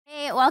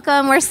right,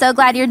 welcome. We're so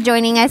glad you're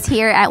joining us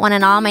here at One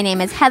and All. My name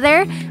is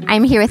Heather.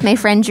 I'm here with my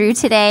friend Drew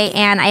today,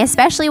 and I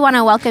especially want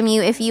to welcome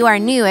you if you are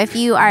new, if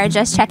you are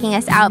just checking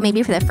us out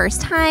maybe for the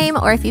first time,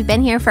 or if you've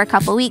been here for a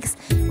couple weeks.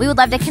 We would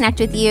love to connect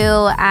with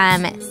you,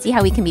 see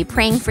how we can be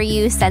praying for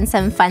you, send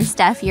some fun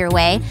stuff your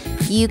way.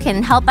 You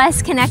can help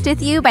us connect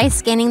with you by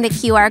scanning the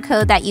QR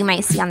code that you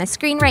might see on the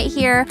screen right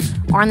here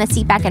or on the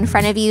seat back in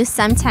front of you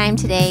sometime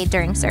today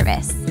during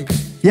service.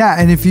 Yeah,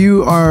 and if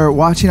you are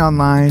watching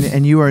online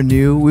and you are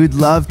new, we would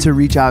love to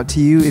reach out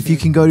to you. If you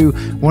can go to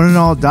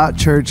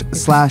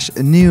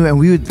oneandall.church/new, and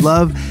we would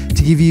love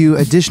to give you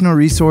additional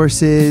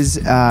resources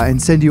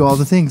and send you all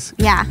the things.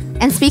 Yeah,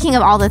 and speaking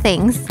of all the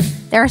things,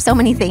 there are so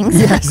many things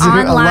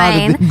online. A lot of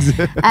things.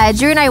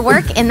 Drew and I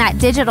work in that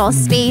digital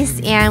space,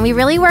 and we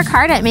really work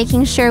hard at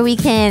making sure we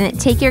can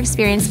take your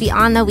experience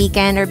beyond the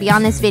weekend or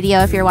beyond this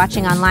video if you're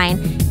watching online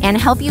and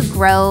help you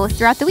grow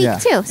throughout the week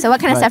too. So what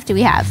kind of stuff do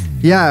we have?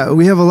 Yeah,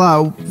 we have a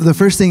lot. The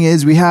first thing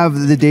is we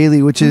have the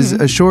daily, which is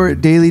a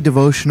short daily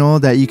devotional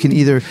that you can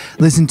either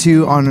listen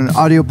to on an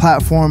audio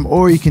platform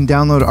or you can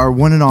download our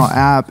One and All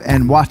app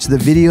and watch the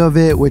video of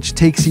it, which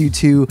takes you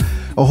to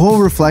a whole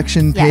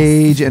reflection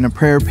page and a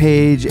prayer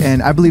page.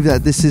 And I believe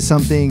that this is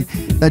something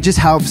that just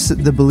helps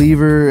the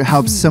believer,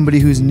 helps somebody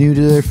who's new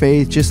to their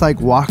faith, just like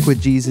walk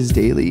with Jesus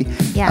daily.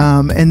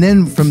 And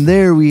then from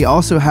there, we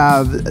also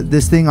have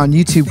this thing on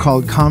YouTube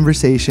called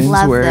Conversations,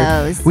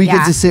 where we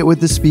get to sit with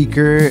the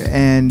speaker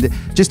and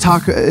just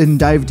talk and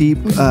dive deep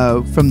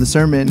from the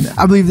sermon.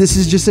 I believe this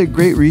is just a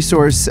great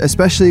resource,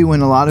 especially when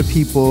a lot of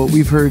people,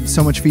 we've heard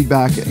so much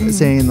feedback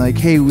saying like,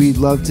 hey, we'd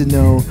love to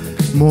know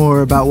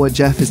more about what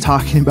Jeff is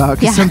talking about,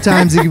 because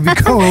sometimes it can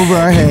go over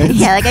our heads.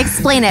 Yeah, like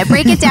explain it,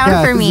 break it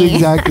down for me.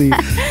 Exactly.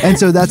 And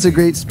so that's a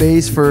great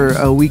space for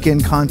a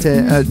weekend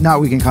content,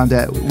 not weekend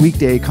content,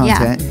 weekday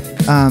content.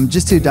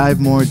 Just to dive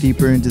more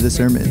deeper into the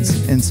sermons.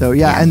 And so,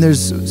 and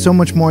there's so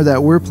much more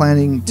that we're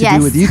planning to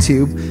do with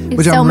YouTube,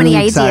 which I'm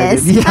really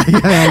excited.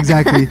 Yeah,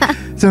 exactly.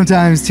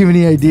 Sometimes too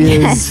many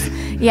ideas.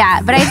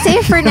 Yeah, but I'd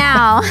say for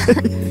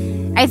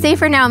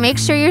now, make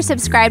sure you're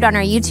subscribed on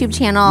our YouTube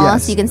channel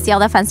so you can see all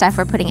the fun stuff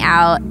we're putting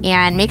out,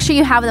 and make sure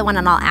you have the One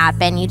and All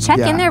app and you check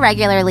in there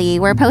regularly.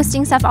 We're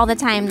posting stuff all the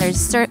time. There's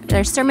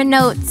sermon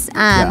notes.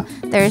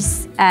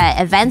 There's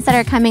events that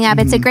are coming up.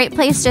 It's a great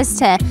place just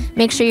to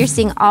make sure you're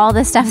seeing all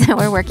the stuff that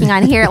we're working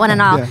on here at One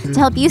and All to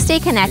help you stay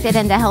connected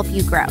and to help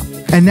you grow.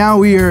 And now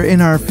we are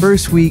in our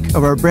first week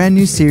of our brand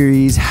new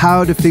series,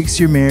 How to Fix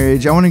Your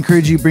Marriage. I want to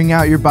encourage you, bring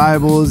out your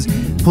Bibles,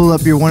 pull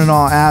up your One and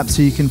All app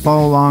so you can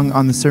follow along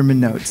on the sermon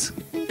notes.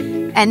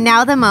 And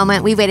now the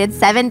moment we waited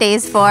 7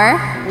 days for.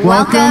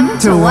 Welcome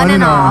to One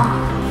and All.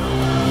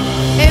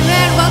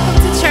 Amen.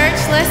 Welcome to church.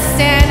 Let's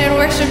stand and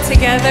worship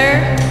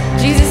together.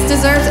 Jesus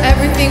deserves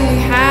everything we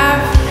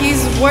have.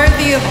 He's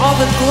worthy of all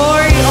the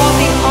glory, all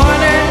the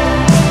honor.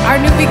 Our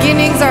new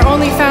beginnings are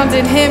only found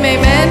in Him.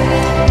 Amen.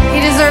 He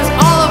deserves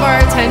all of our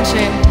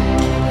attention.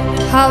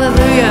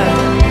 Hallelujah.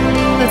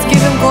 Let's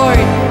give Him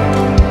glory.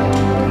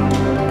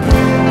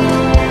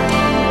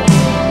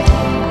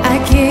 I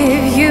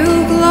give you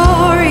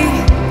glory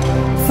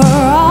for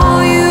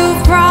all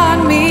you've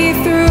brought me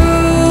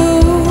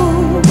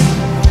through,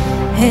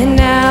 and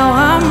now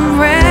I'm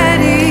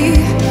ready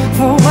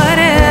for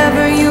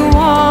whatever you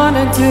want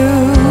to do.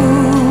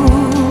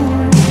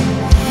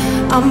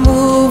 I'm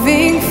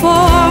moving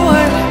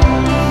forward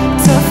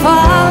to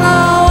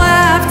follow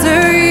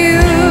after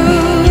you,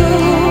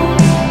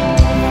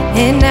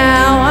 and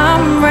now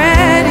I'm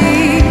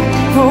ready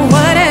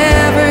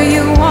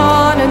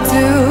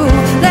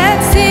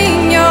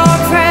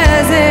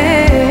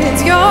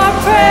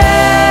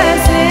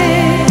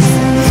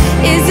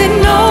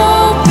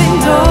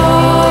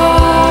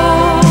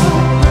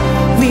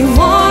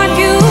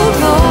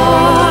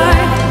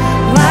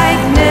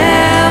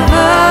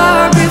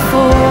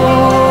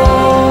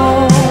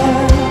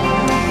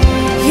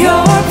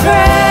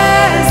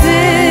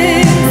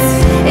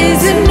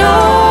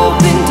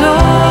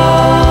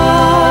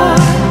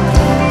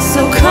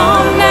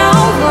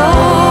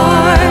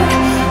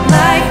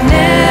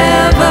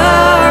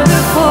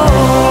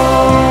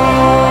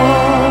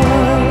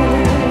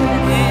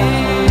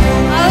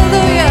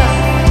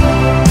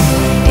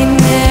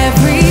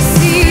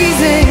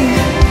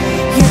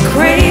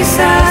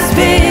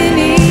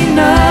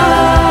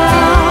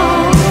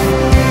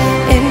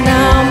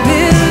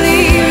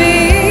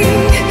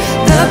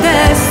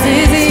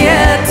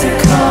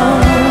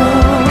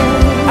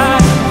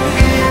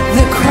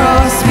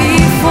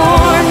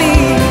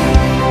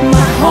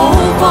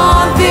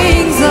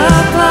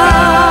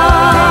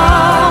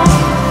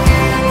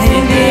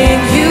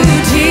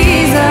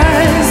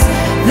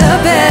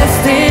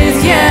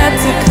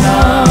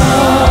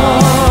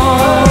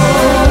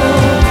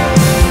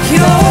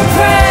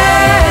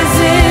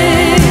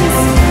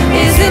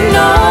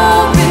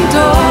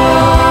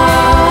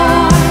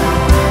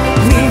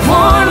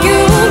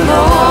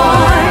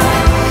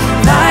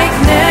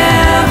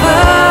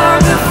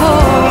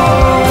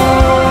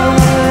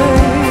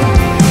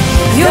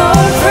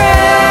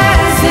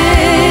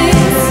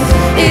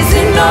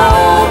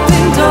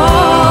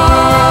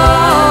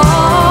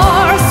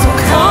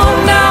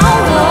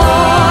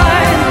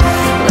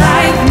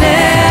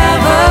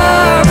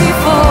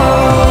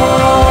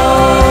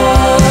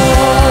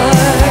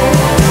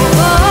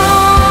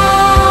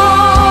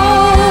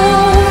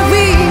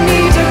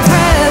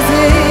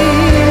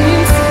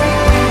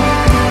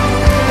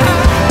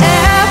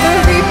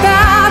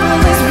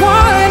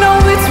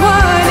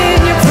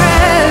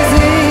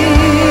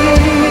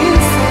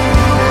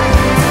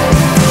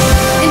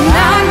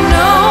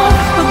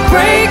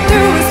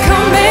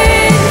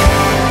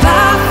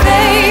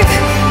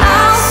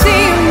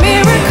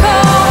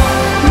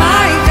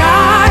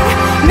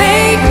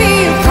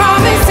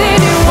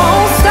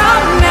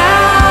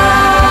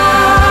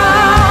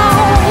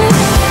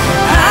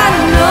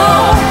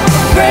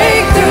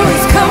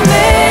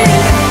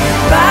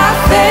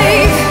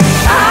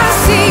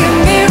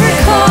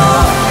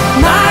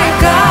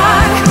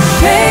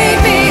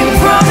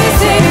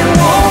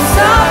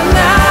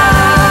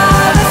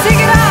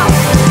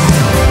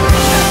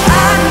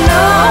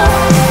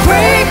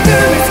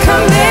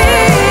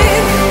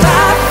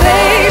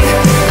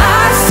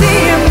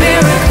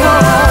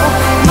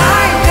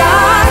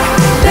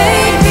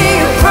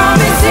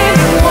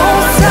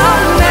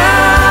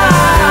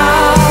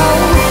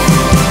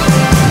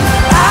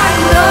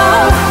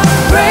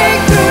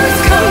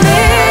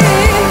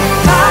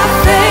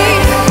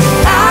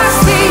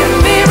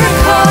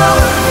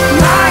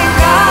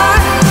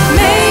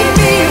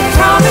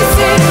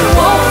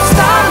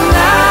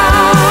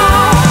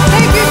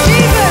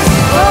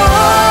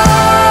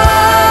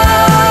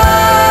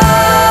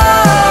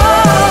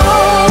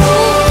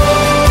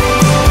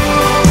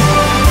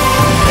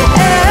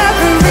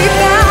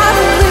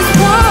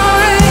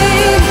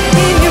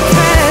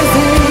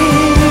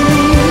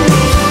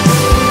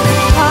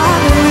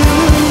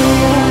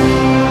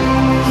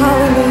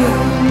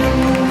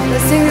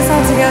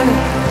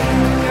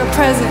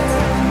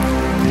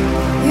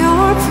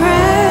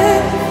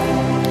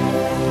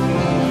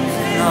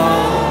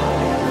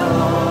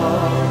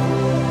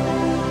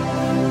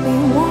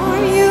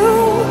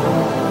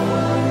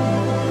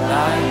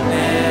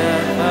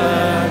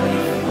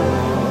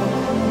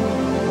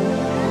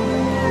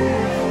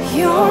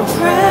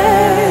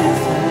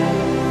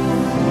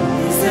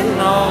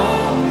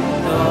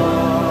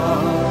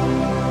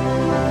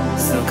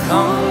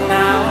Come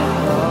now,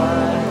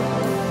 Lord,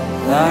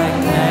 like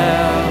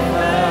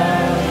never.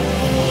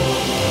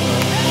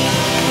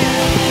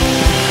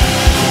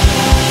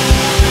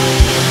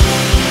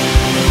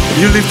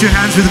 You lift your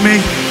hands with me.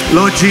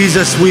 Lord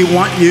Jesus, we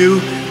want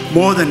you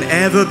more than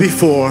ever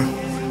before.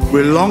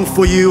 We long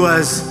for you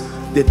as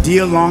the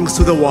deer longs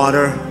to the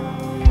water.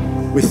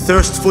 We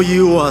thirst for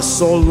you, our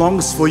soul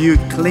longs for you,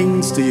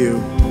 clings to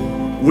you.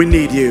 We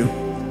need you.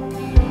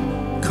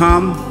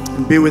 Come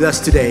and be with us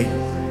today.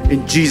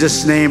 In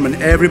Jesus' name, and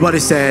everybody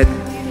said,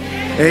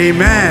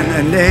 amen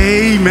and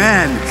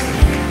amen.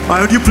 All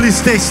right, would you please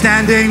stay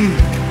standing?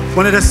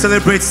 Wanted to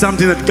celebrate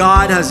something that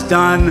God has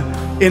done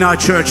in our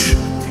church.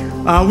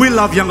 We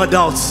love young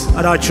adults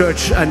at our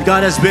church, and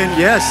God has been,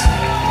 yes,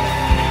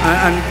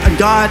 and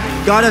God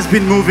has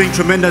been moving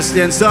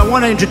tremendously. And so I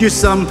want to introduce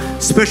some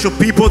special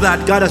people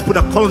that God has put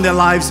a call in their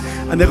lives,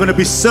 and they're going to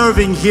be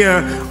serving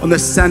here on the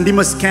San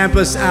Dimas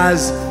campus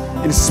as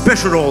in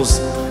special roles.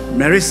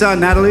 Marissa,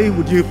 Natalie,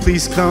 would you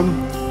please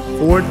come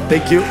forward?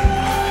 Thank you.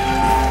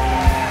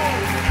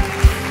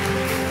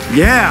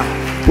 Yeah,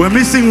 we're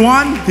missing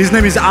one. His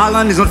name is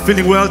Alan. He's not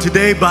feeling well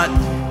today, but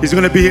he's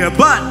going to be here.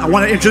 But I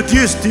want to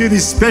introduce to you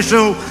these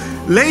special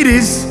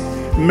ladies.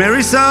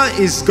 Marissa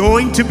is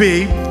going to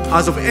be,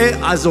 as of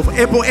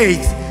April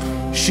 8th,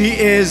 she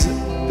is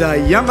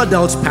the young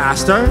adults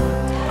pastor,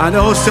 and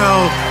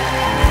also,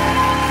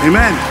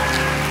 amen,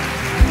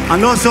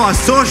 and also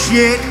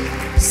associate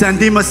San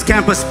Dimas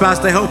campus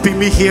pastor, helping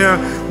me here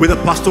with a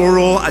pastoral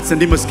role at San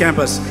Dimas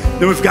campus.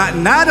 Then we've got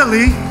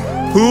Natalie,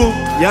 who,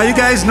 yeah, you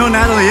guys know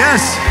Natalie,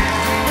 yes.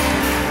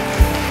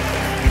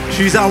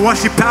 She's our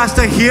worship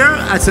pastor here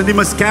at San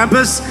Dimas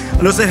campus,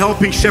 and also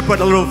helping shepherd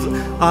a lot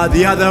of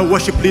the other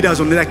worship leaders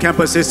on that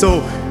campus.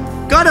 So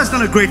God has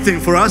done a great thing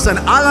for us, and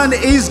Alan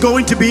is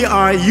going to be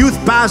our youth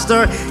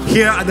pastor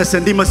here at the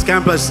San Dimas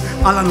campus,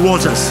 Alan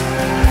Walters.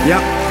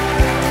 Yep.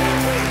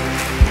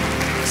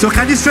 So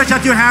can you stretch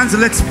out your hands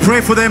and let's pray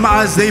for them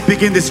as they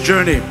begin this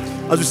journey,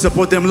 as we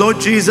support them. Lord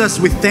Jesus,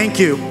 we thank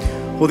you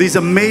for these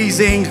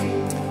amazing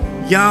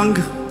young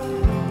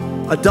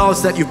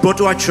adults that you've brought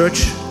to our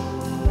church.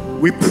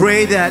 We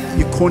pray that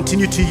you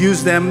continue to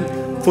use them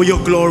for your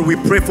glory. We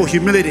pray for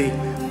humility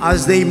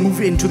as they move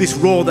into this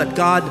role, that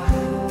God,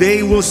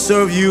 they will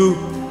serve you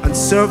and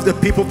serve the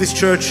people of this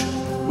church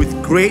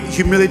with great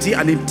humility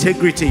and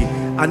integrity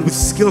and with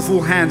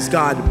skillful hands,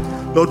 God.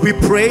 Lord, we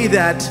pray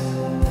that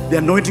the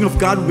anointing of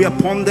God will be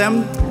upon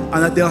them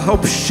and that they'll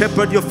help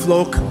shepherd your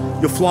flock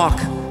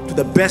to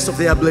the best of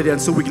their ability. And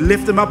so we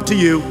lift them up to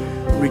you.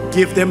 We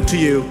give them to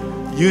you.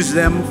 Use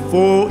them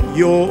for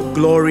your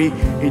glory.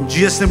 In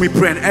Jesus' name we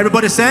pray. And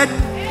everybody said,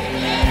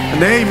 amen.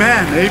 And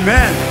amen.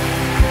 Amen.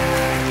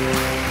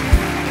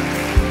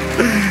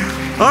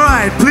 All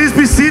right, please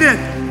be seated.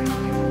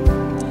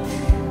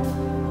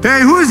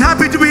 Hey, who is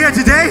happy to be here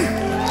today?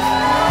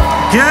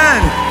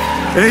 Good.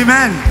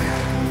 Amen.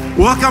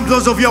 Welcome to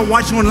those of you who are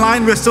watching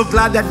online. We're so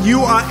glad that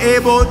you are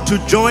able to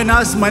join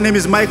us. My name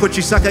is Michael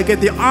Chisaka. I get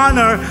the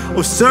honor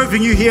of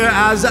serving you here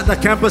as the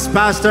campus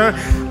pastor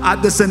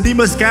at the San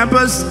Dimas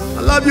campus.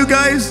 I love you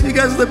guys. You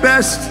guys are the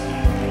best.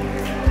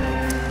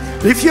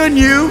 If you're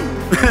new,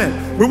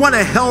 we want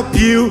to help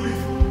you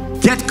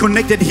get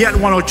connected here at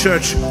ONE&ALL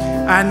Church.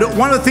 And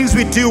one of the things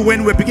we do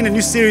when we're beginning a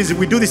new series,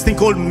 we do this thing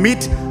called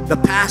Meet the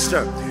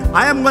Pastor.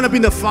 I am going to be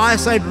in the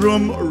fireside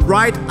room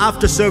right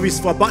after service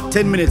for about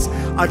 10 minutes.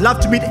 I'd love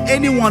to meet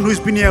anyone who's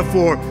been here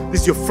for,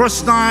 this is your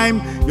first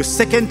time, your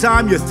second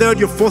time, your third,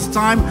 your fourth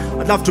time.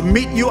 I'd love to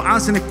meet you,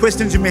 answer any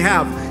questions you may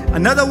have.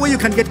 Another way you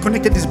can get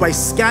connected is by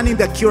scanning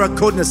the QR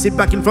code in the seat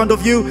back in front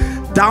of you,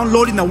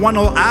 downloading the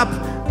ONE&ALL app,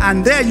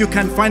 and there you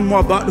can find more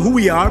about who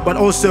we are, but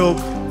also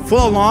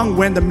follow along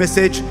when the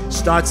message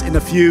starts in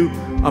a few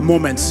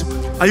moments.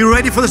 Are you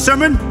ready for the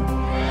sermon?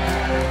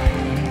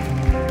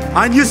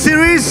 Our new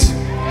series?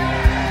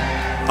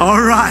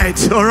 All right,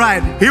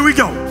 here we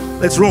go.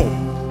 Let's roll.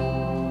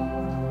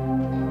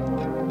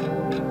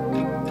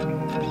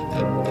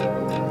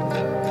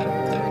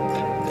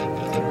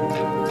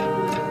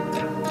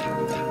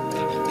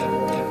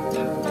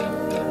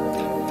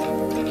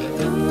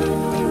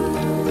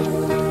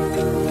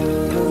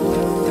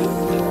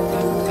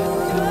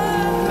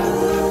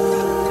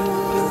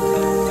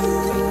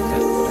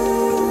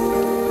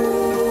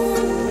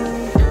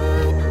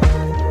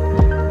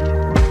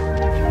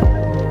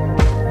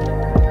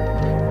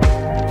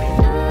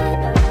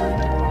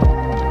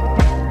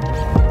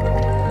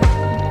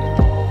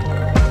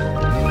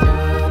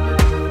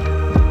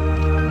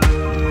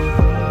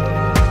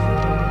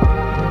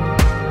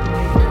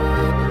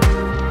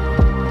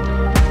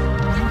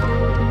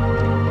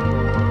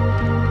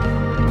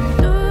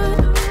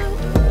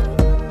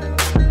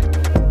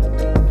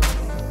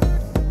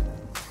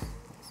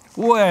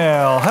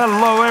 Well,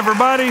 hello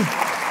everybody.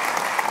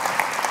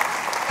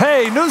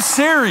 Hey, new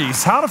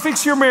series, How to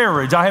Fix Your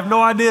Marriage. I have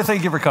no idea.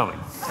 Thank you for coming.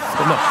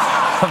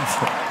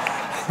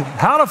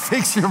 How to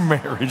fix your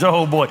marriage.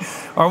 Oh boy,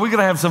 are we going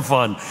to have some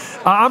fun?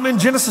 I'm in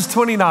Genesis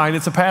 29.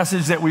 It's a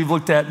passage that we've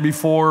looked at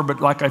before, but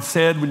like I've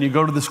said, when you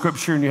go to the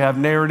scripture and you have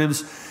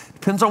narratives,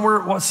 Depends on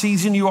what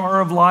season you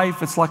are of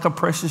life. It's like a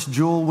precious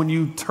jewel. When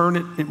you turn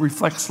it, it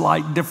reflects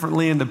light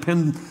differently, and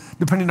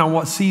depending on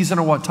what season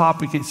or what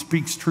topic, it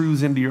speaks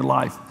truths into your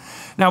life.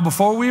 Now,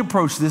 before we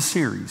approach this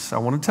series, I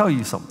want to tell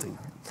you something.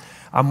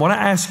 I want to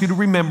ask you to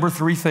remember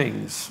 3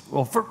 things.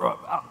 Well,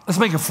 let's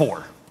make it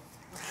 4.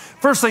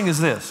 First thing is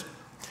this.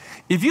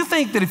 If you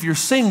think that if you're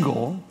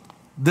single,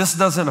 this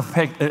doesn't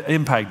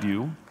impact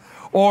you,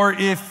 or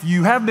if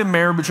you have been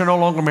married but you're no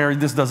longer married,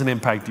 this doesn't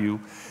impact you,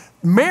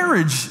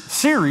 marriage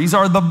series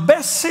are the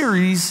best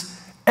series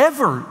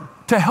ever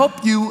to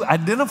help you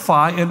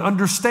identify and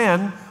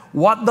understand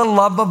what the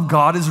love of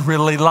God is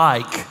really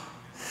like.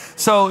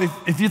 So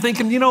if you're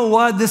thinking, you know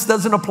what, this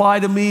doesn't apply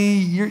to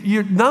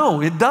me,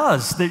 no, it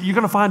does. You're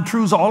going to find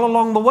truths all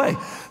along the way.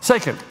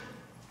 Second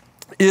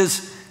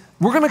is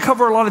we're going to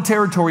cover a lot of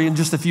territory in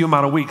just a few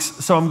amount of weeks.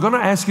 So I'm going to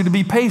ask you to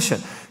be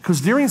patient,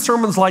 because during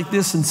sermons like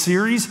this in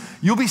series,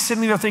 you'll be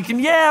sitting there thinking,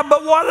 yeah,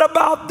 but what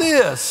about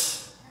this?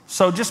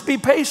 So just be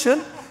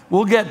patient.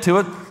 We'll get to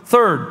it.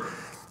 Third,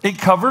 it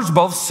covers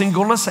both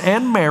singleness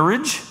and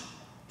marriage,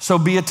 so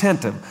be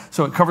attentive.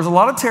 So it covers a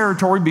lot of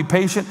territory. Be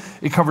patient.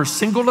 It covers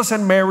singleness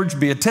and marriage.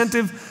 Be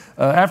attentive.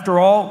 After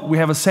all, we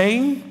have a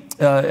saying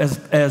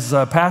as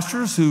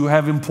pastors who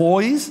have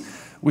employees.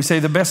 We say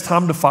the best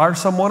time to fire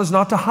someone is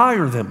not to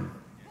hire them.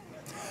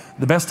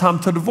 The best time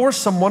to divorce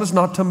someone is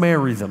not to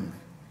marry them.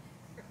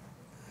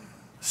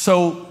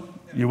 So,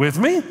 you with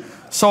me?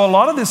 So a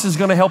lot of this is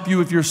going to help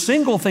you if you're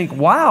single think,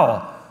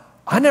 wow,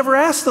 I never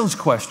asked those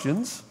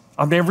questions.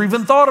 I've never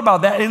even thought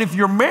about that. And if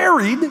you're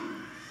married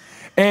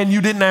and you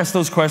didn't ask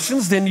those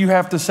questions, then you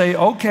have to say,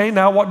 okay,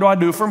 now what do I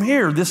do from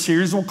here? This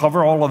series will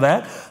cover all of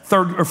that.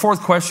 Third or fourth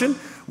question,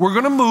 we're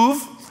going to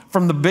move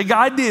from the big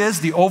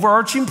ideas, the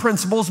overarching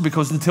principles,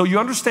 because until you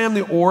understand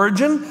the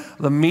origin,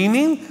 the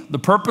meaning, the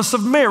purpose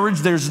of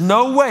marriage, there's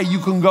no way you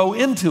can go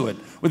into it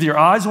with your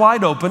eyes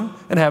wide open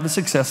and have a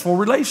successful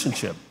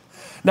relationship.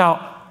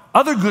 Now,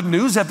 other good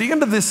news, at the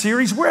end of this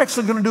series, we're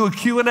actually going to do a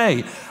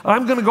Q&A.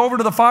 I'm going to go over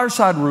to the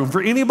fireside room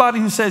for anybody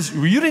who says,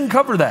 well, you didn't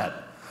cover that,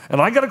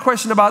 and I got a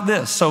question about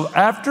this. So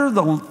after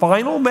the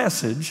final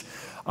message,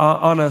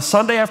 on a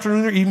Sunday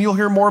afternoon or evening, you'll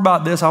hear more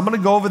about this. I'm going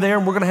to go over there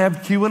and we're going to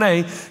have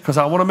Q&A because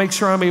I want to make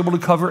sure I'm able to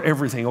cover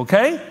everything,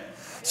 okay?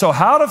 So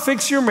how to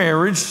fix your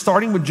marriage,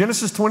 starting with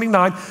Genesis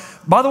 29.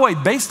 By the way,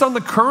 based on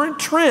the current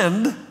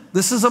trend,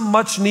 this is a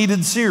much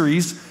needed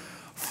series.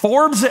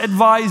 Forbes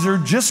Advisor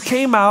just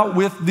came out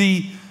with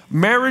the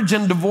marriage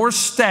and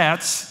divorce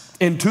stats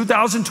in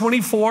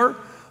 2024.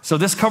 So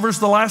this covers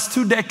the last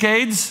 2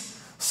 decades.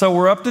 So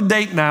we're up to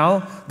date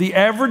now. The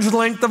average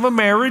length of a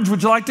marriage,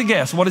 would you like to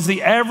guess? What is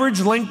the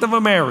average length of a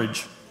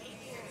marriage?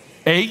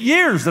 8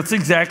 years. That's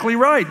exactly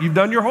right. You've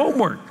done your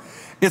homework.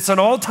 It's an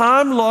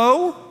all-time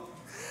low.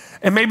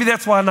 And maybe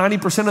that's why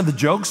 90% of the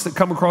jokes that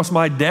come across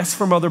my desk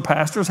from other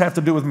pastors have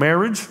to do with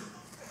marriage.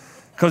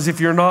 Because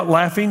if you're not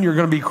laughing, you're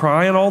going to be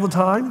crying all the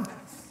time.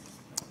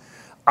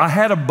 I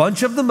had a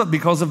bunch of them, but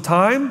because of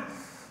time,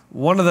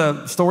 one of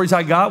the stories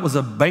I got was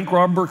a bank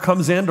robber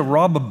comes in to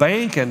rob a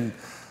bank, and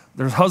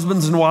there's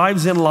husbands and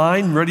wives in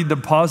line ready to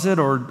deposit,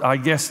 or I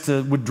guess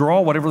to withdraw,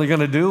 whatever they're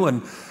going to do.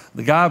 And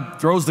the guy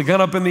throws the gun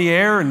up in the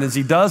air, and as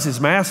he does, his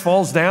mask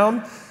falls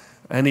down.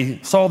 And he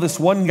saw this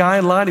one guy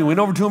in line. He went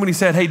over to him and he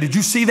said, hey, did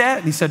you see that?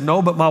 And he said,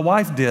 no, but my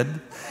wife did.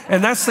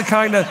 And those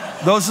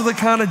are the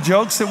kind of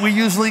jokes that we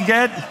usually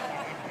get.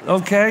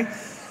 Okay?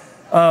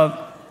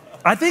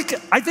 I think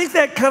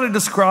that kind of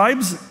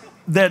describes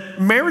that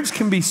marriage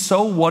can be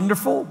so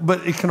wonderful,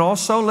 but it can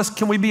also,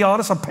 can we be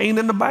honest, a pain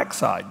in the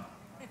backside.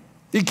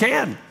 It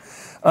can.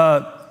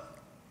 Love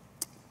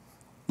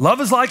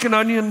is like an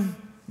onion.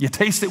 You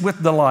taste it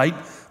with delight,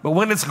 but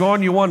when it's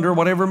gone, you wonder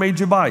whatever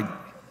made you bite.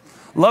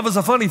 Love is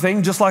a funny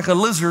thing, just like a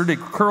lizard. It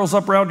curls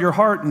up around your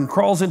heart and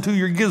crawls into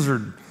your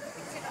gizzard.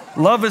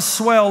 Love is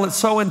swell. It's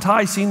so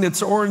enticing.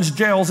 It's orange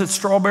gels. It's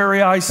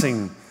strawberry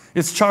icing.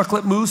 It's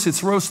chocolate mousse,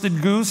 it's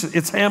roasted goose,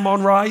 it's ham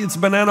on rye, it's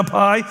banana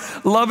pie.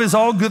 Love is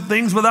all good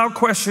things without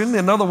question.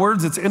 In other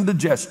words, it's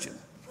indigestion.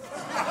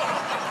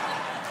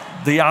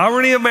 The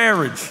irony of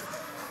marriage.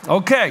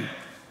 Okay,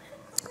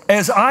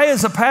 as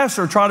a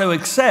pastor, try to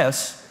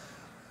assess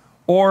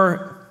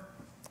or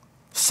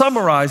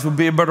summarize would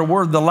be a better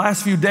word, the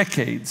last few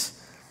decades.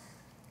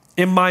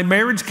 In my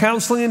marriage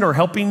counseling or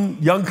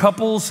helping young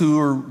couples who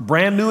are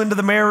brand new into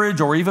the marriage,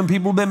 or even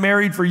people who've been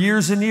married for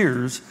years and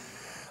years,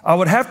 I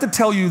would have to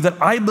tell you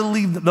that I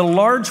believe that a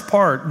large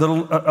part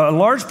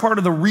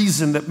of the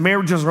reason that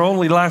marriages are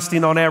only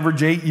lasting on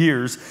average 8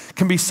 years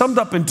can be summed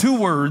up in 2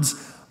 words: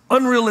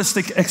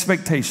 unrealistic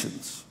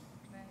expectations.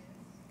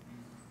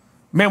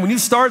 Man, when you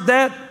start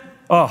that,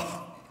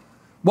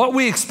 what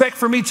we expect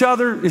from each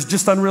other is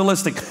just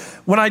unrealistic.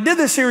 When I did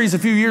this series a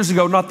few years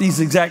ago, not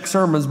these exact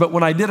sermons, but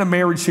when I did a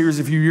marriage series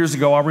a few years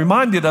ago, I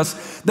reminded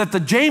us that the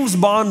James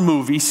Bond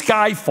movie,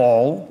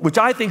 Skyfall, which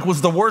I think was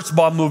the worst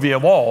Bond movie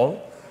of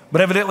all,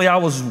 but evidently I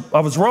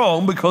was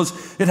wrong, because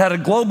it had a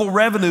global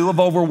revenue of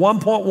over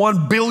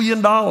 $1.1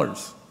 billion.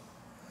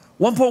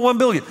 1.1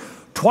 billion.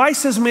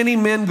 Twice as many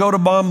men go to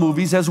Bond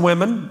movies as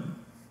women.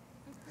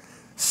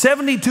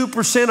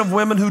 72% of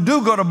women who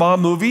do go to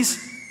bomb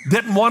movies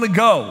didn't want to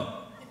go.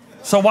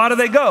 So why do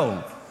they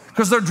go?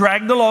 Because they're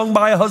dragged along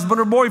by a husband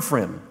or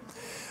boyfriend.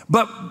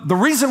 But the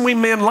reason we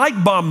men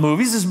like bomb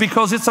movies is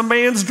because it's a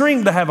man's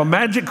dream to have a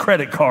magic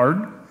credit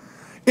card,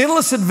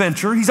 endless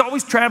adventure. He's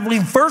always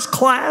traveling first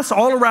class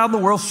all around the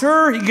world.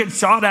 Sure, he gets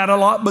shot at a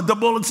lot, but the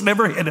bullets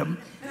never hit him.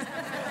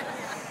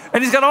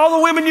 And he's got all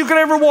the women you could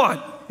ever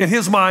want in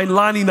his mind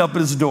lining up at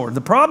his door. The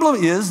problem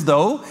is,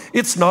 though,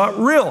 it's not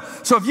real.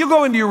 So if you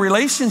go into your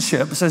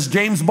relationship, it says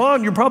James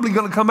Bond, you're probably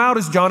going to come out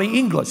as Johnny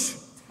English,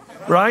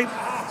 right?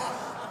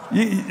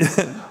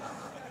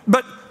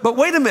 But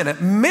wait a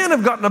minute. Men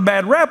have gotten a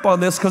bad rap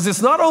on this because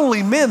it's not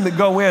only men that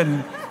go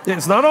in.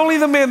 It's not only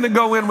the men that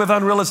go in with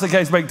unrealistic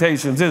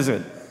expectations, is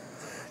it?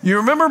 You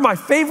remember my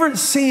favorite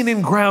scene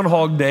in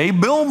Groundhog Day,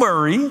 Bill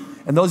Murray,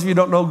 and those of you who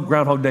don't know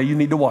Groundhog Day, you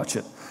need to watch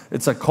it.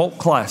 It's a cult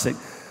classic.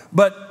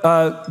 But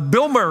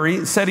Bill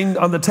Murray sitting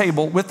on the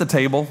table,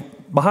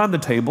 behind the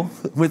table,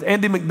 with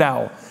Andy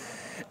McDowell.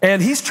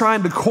 And he's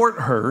trying to court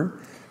her.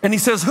 And he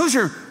says,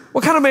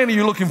 what kind of man are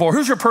you looking for?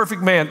 Who's your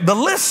perfect man? The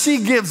list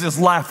she gives is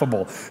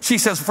laughable. She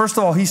says, first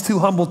of all, he's too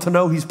humble to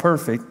know he's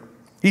perfect.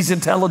 He's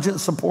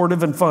intelligent,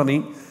 supportive, and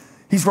funny.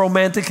 He's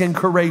romantic and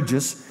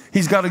courageous.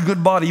 He's got a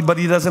good body, but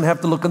he doesn't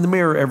have to look in the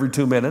mirror every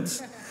 2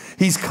 minutes.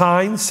 He's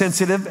kind,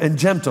 sensitive, and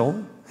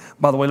gentle.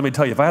 By the way, let me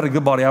tell you, if I had a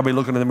good body, I'd be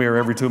looking in the mirror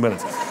every 2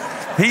 minutes.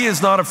 He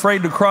is not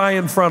afraid to cry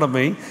in front of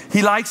me.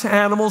 He likes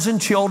animals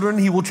and children.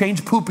 He will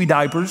change poopy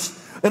diapers.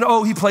 And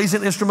he plays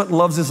an instrument and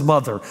loves his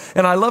mother.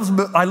 And I love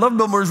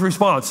Bill Murray's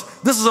response.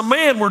 This is a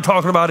man we're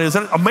talking about,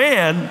 isn't it? A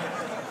man.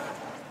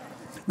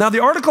 Now,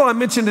 the article I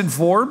mentioned in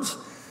Forbes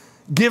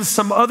gives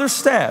some other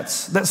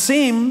stats that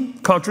seem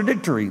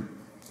contradictory.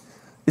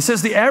 It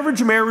says the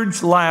average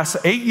marriage lasts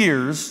 8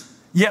 years,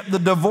 yet the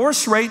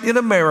divorce rate in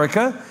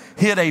America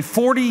hit a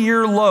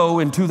 40-year low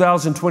in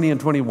 2020 and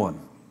 21.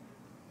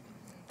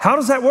 How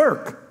does that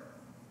work?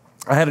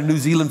 I had a New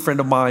Zealand friend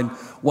of mine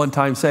one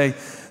time say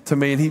to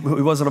me, and he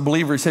wasn't a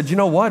believer, he said, you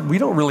know what? We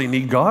don't really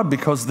need God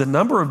because the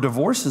number of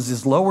divorces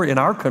is lower in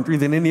our country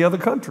than any other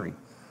country.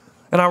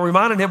 And I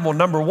reminded him, well,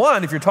 number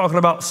one, if you're talking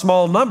about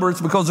small numbers,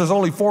 it's because there's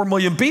only 4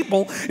 million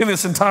people in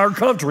this entire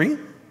country.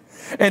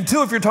 And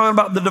two, if you're talking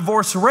about the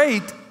divorce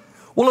rate,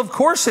 well, of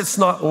course it's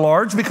not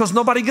large because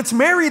nobody gets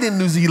married in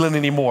New Zealand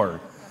anymore.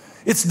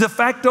 It's de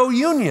facto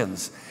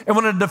unions. And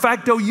when a de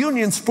facto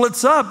union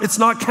splits up, it's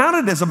not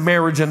counted as a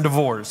marriage and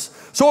divorce.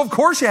 So of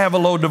course you have a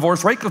low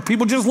divorce rate because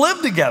people just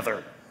live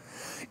together.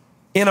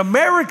 In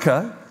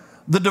America,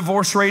 the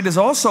divorce rate is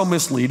also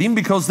misleading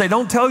because they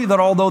don't tell you that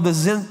although the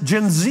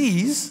Gen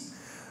Zs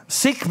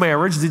seek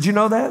marriage, did you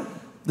know that?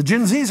 The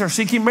Gen Zs are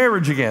seeking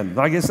marriage again.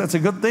 I guess that's a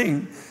good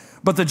thing.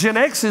 But the Gen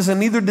Xs, and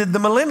neither did the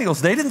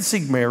millennials, they didn't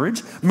seek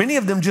marriage. Many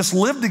of them just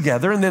lived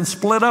together and then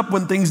split up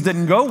when things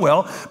didn't go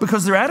well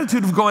because their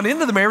attitude of going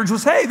into the marriage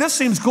was, hey, this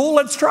seems cool,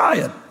 let's try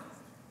it.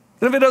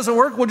 And if it doesn't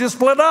work, we'll just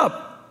split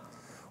up.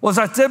 Well, as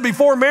I said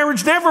before,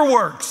 marriage never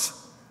works.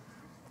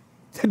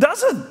 It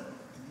doesn't.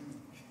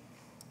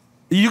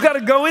 You got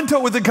to go into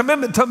it with a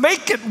commitment to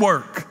make it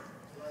work.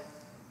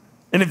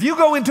 And if you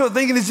go into it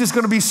thinking it's just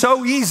going to be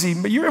so easy,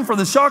 you're in for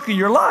the shock of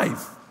your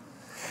life.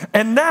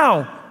 And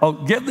now,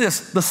 get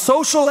this, the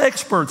social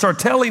experts are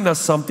telling us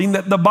something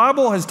that the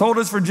Bible has told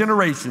us for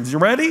generations. You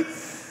ready?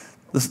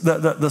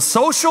 The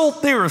social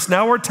theorists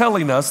now are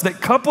telling us that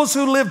couples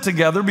who live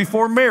together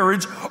before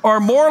marriage are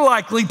more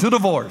likely to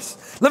divorce.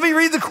 Let me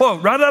read the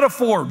quote right out of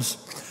Forbes.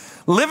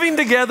 Living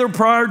together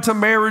prior to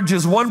marriage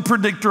is one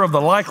predictor of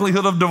the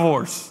likelihood of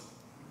divorce.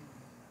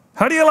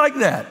 How do you like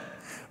that?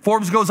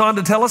 Forbes goes on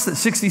to tell us that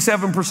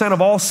 67%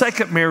 of all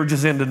second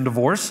marriages end in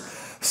divorce.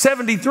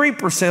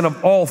 73%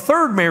 of all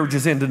third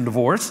marriages end in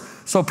divorce.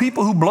 So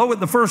people who blow it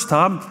the first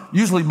time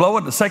usually blow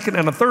it the second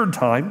and a third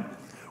time,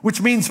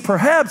 which means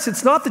perhaps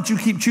it's not that you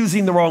keep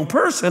choosing the wrong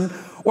person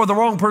or the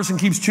wrong person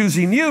keeps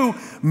choosing you.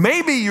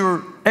 Maybe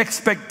your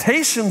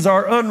expectations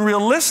are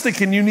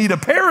unrealistic and you need a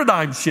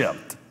paradigm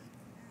shift.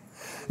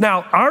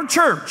 Now, our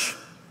church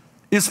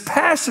is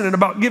passionate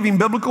about giving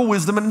biblical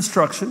wisdom and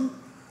instruction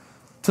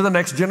to the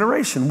next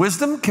generation.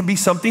 Wisdom can be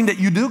something that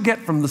you do get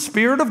from the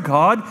Spirit of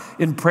God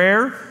in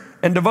prayer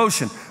and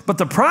devotion. But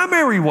the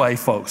primary way,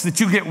 folks, that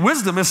you get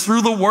wisdom is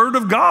through the Word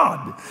of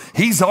God.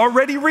 He's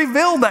already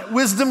revealed that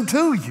wisdom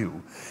to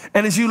you.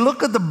 And as you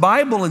look at the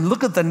Bible and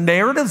look at the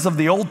narratives of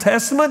the Old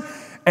Testament,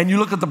 and you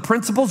look at the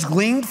principles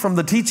gleaned from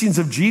the teachings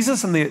of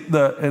Jesus and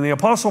the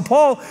Apostle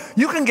Paul,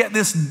 you can get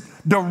this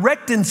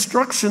direct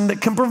instruction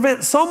that can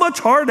prevent so much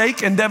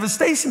heartache and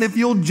devastation if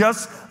you'll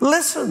just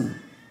listen.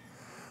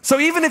 So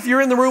even if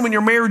you're in the room and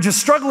your marriage is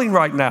struggling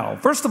right now,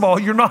 first of all,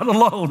 you're not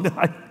alone.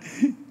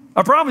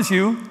 I promise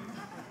you.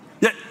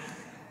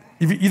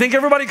 You think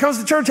everybody who comes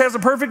to church has a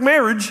perfect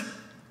marriage?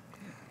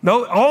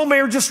 No, all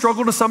marriages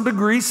struggle to some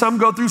degree. Some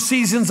go through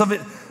seasons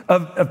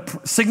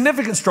of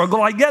significant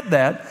struggle. I get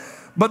that.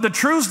 But the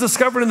truths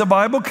discovered in the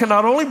Bible can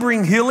not only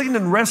bring healing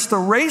and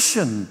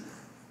restoration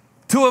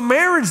to a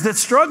marriage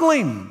that's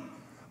struggling,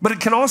 but it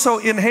can also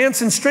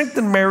enhance and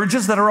strengthen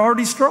marriages that are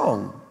already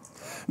strong.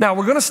 Now,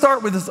 we're going to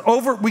start with this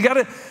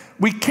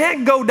we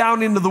can't go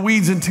down into the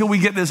weeds until we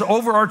get this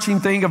overarching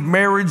thing of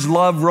marriage,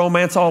 love,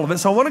 romance, all of it.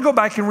 So I want to go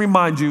back and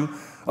remind you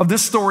of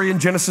this story in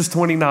Genesis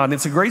 29.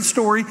 It's a great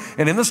story,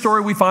 and in the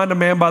story we find a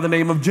man by the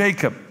name of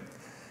Jacob.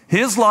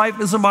 His life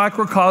is a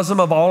microcosm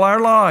of all our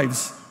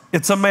lives.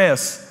 It's a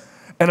mess.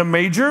 And a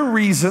major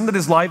reason that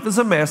his life is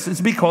a mess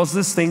is because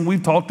this thing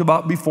we've talked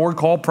about before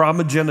called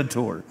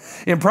primogeniture.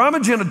 In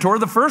primogeniture,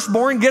 the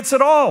firstborn gets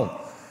it all.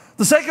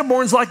 The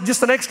secondborn's like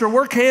just an extra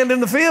work hand in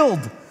the field.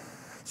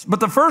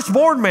 But the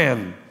firstborn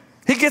man,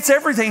 he gets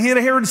everything. He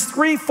inherits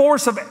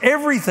 3/4 of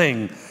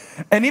everything.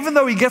 And even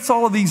though he gets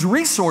all of these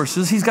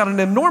resources, he's got an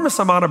enormous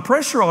amount of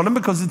pressure on him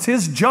because it's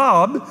his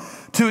job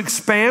to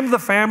expand the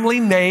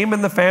family name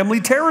and the family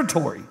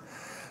territory.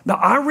 Now,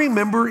 I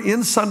remember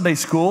in Sunday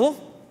school,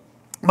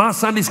 my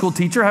Sunday school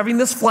teacher having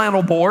this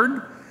flannel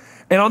board,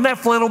 and on that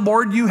flannel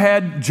board you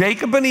had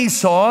Jacob and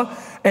Esau,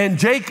 and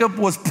Jacob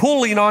was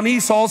pulling on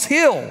Esau's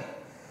heel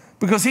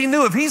because he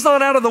knew if he's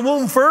not out of the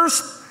womb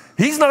first,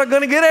 he's not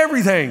going to get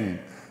everything.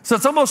 So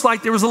it's almost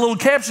like there was a little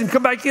caption,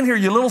 come back in here,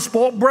 you little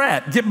spoiled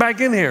brat, get back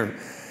in here.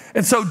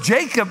 And so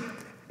Jacob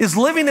is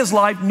living his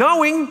life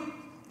knowing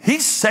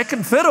he's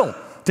second fiddle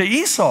to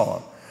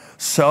Esau.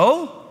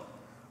 So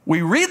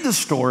we read the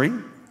story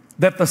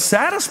that the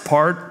saddest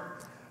part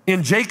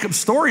in Jacob's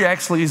story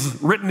actually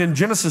is written in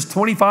Genesis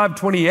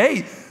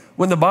 25:28,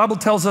 when the Bible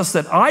tells us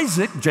that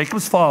Isaac,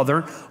 Jacob's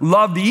father,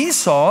 loved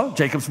Esau,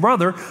 Jacob's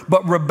brother,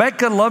 but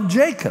Rebekah loved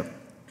Jacob.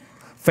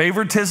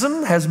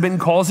 Favoritism has been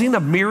causing a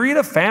myriad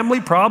of family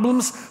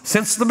problems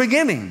since the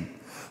beginning.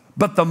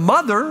 But the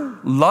mother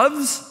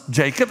loves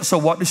Jacob, so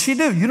what does she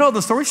do? You know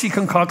the story, she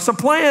concocts a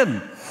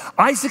plan.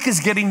 Isaac is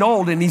getting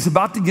old and he's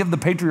about to give the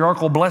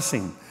patriarchal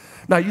blessing.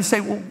 Now you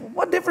say, well,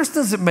 what difference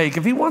does it make?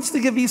 If he wants to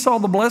give Esau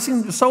the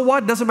blessing, so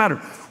what? Doesn't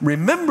matter.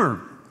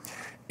 Remember,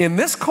 in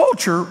this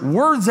culture,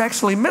 words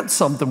actually meant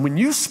something. When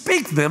you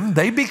speak them,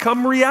 they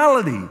become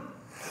reality.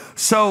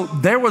 So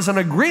there was an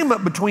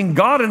agreement between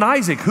God and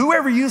Isaac.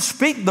 Whoever you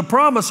speak the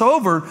promise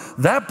over,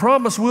 that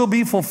promise will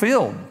be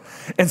fulfilled.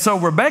 And so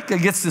Rebekah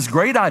gets this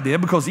great idea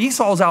because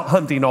Esau's out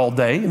hunting all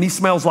day and he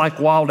smells like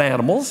wild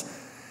animals.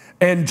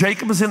 And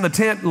Jacob is in the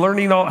tent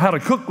learning how to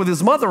cook with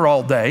his mother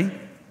all day.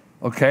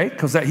 Okay,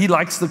 because he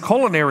likes the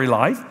culinary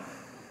life.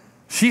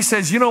 She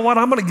says, you know what,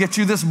 I'm going to get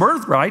you this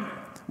birthright.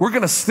 We're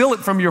going to steal it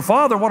from your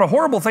father. What a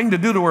horrible thing to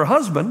do to her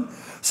husband.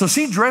 So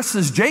she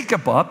dresses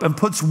Jacob up and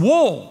puts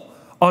wool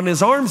on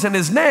his arms and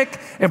his neck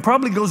and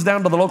probably goes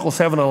down to the local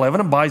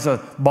 7-Eleven and buys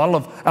a bottle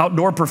of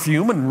outdoor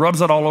perfume and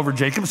rubs it all over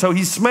Jacob so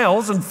he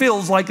smells and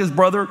feels like his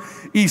brother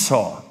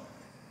Esau.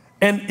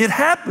 And it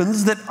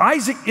happens that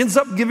Isaac ends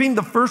up giving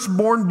the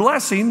firstborn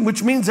blessing,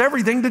 which means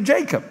everything to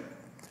Jacob.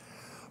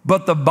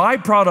 But the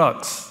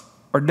byproducts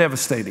are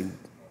devastating.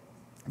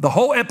 The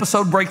whole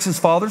episode breaks his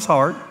father's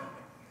heart.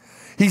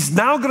 He's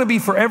now going to be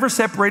forever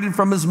separated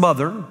from his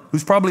mother,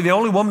 who's probably the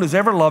only woman who's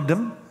ever loved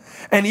him.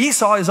 And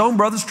Esau, his own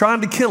brother's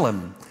trying to kill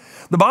him.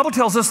 The Bible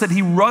tells us that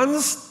he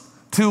runs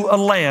to a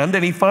land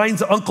and he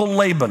finds Uncle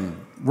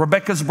Laban,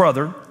 Rebekah's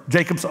brother,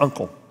 Jacob's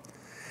uncle.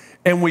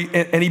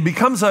 And he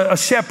becomes a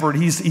shepherd.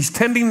 He's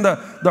tending the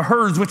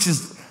herds, which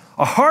is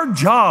a hard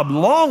job,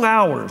 long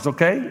hours,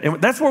 okay? And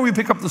that's where we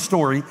pick up the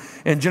story.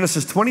 In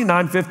Genesis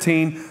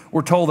 29:15,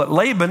 we're told that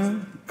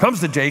Laban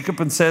comes to Jacob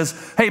and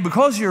says, hey,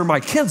 because you're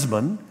my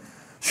kinsman,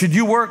 should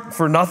you work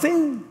for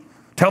nothing?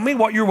 Tell me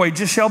what your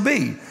wages shall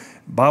be.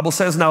 The Bible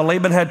says, now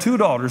Laban had 2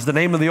 daughters. The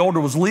name of the older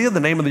was Leah. The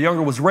name of the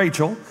younger was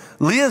Rachel.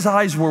 Leah's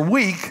eyes were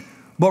weak,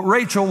 but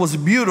Rachel was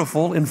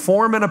beautiful in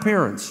form and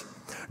appearance.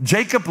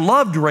 Jacob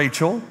loved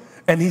Rachel,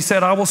 and he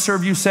said, I will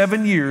serve you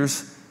 7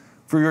 years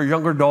for your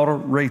younger daughter,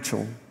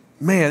 Rachel.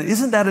 Man,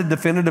 isn't that a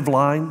definitive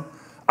line?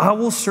 I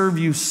will serve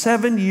you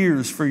 7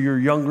 years for your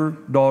younger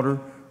daughter,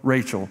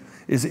 Rachel.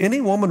 Is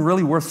any woman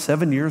really worth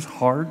 7 years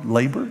hard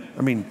labor?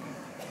 I mean,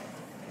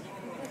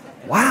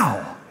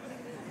 wow.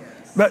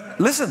 But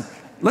listen.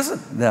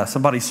 Now,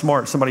 somebody's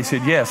smart. Somebody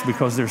said yes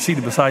because they're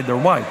seated beside their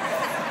wife.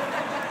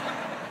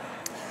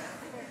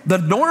 The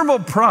normal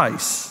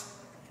price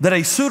that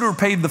a suitor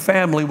paid the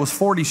family was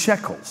 40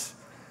 shekels.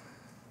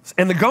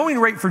 And the going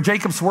rate for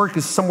Jacob's work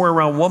is somewhere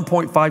around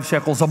 1.5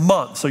 shekels a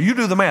month. So you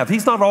do the math.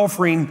 He's not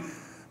offering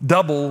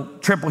double,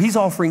 triple. He's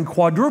offering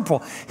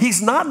quadruple.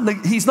 He's not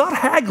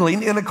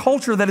haggling in a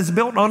culture that is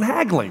built on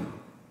haggling.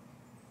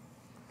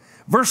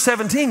 Verse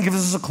 17 gives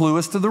us a clue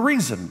as to the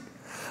reason.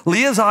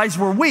 Leah's eyes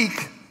were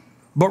weak,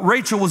 but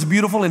Rachel was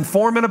beautiful in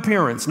form and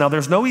appearance. Now,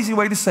 there's no easy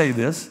way to say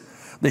this.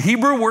 The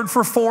Hebrew word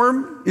for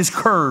form is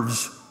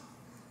curves.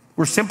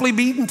 We're simply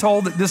being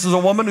told that this is a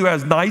woman who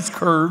has nice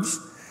curves,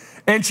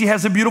 and she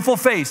has a beautiful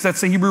face.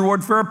 That's the Hebrew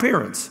word for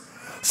appearance.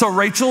 So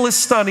Rachel is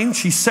stunning.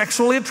 She's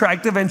sexually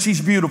attractive, and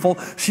she's beautiful.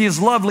 She is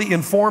lovely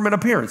in form and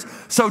appearance.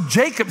 So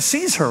Jacob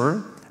sees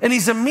her, and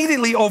he's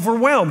immediately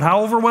overwhelmed.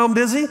 How overwhelmed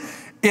is he?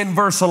 In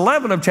verse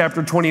 11 of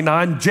chapter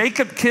 29,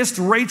 Jacob kissed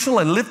Rachel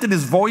and lifted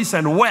his voice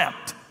and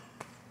wept.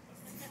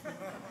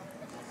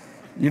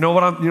 You know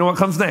what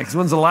comes next?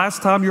 When's the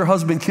last time your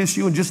husband kissed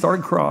you and just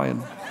started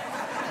crying?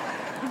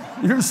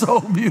 You're so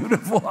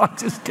beautiful. I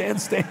just can't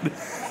stand it.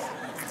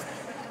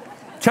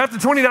 Chapter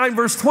 29,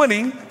 verse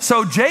 20.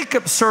 So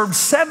Jacob served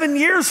 7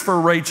 years for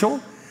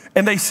Rachel,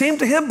 and they seemed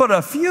to him but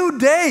a few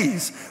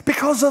days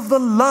because of the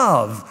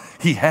love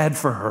he had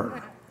for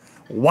her.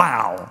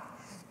 Wow.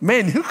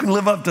 Man, who can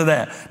live up to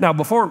that? Now,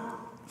 before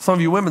some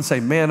of you women say,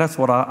 man, that's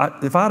what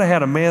if I'd have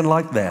had a man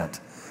like that.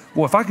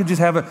 Well, if I could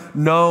just have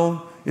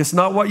no, it's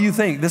not what you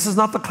think. This is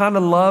not the kind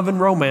of love and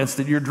romance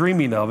that you're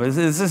dreaming of.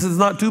 This is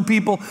not two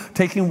people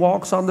taking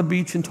walks on the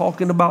beach and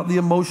talking about the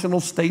emotional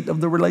state of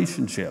the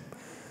relationship.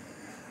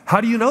 How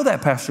do you know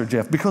that, Pastor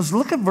Jeff? Because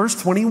look at verse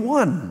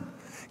 21.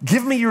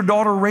 Give me your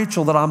daughter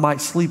Rachel that I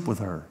might sleep with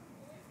her.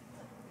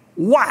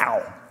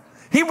 Wow.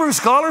 Hebrew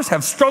scholars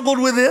have struggled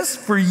with this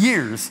for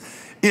years.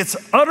 It's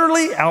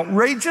utterly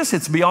outrageous.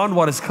 It's beyond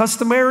what is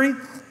customary.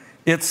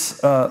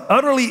 It's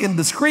utterly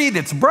indiscreet.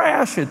 It's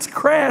brash. It's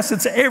crass.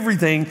 It's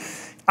everything.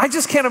 I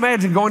just can't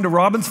imagine going to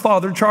Robin's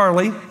father,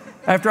 Charlie,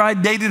 after I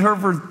dated her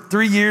for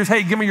 3 years.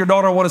 Hey, give me your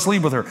daughter. I want to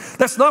sleep with her.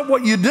 That's not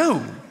what you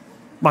do.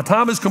 My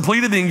time is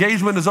completed. The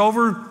engagement is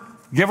over.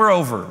 Give her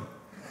over.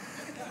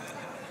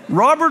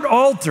 Robert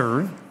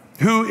Alter,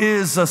 who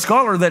is a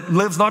scholar that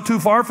lives not too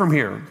far from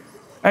here,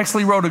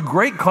 actually wrote a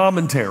great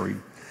commentary.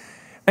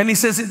 And he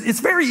says it's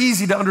very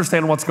easy to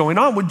understand what's going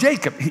on with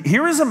Jacob.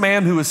 Here is a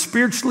man who is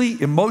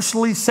spiritually,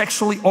 emotionally,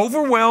 sexually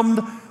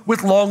overwhelmed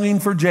with longing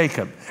for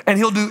Jacob. And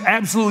he'll do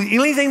absolutely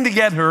anything to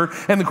get her.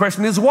 And the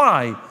question is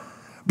why?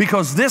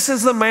 Because this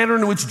is the manner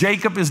in which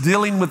Jacob is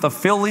dealing with the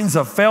feelings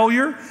of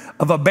failure,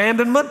 of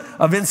abandonment,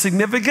 of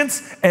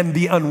insignificance, and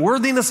the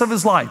unworthiness of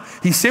his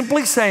life. He's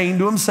simply saying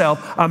to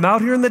himself, I'm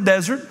out here in the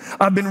desert.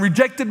 I've been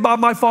rejected by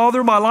my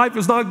father. My life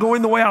is not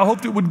going the way I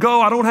hoped it would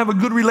go. I don't have a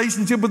good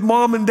relationship with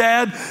mom and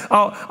dad.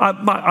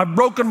 I've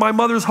broken my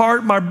mother's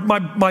heart.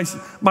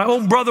 My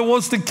own brother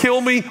wants to kill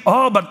me.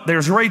 Oh, but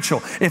there's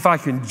Rachel. If I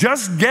can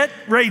just get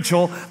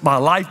Rachel, my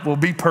life will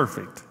be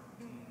perfect.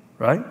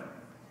 Right?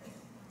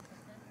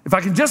 If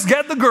I can just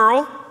get the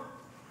girl,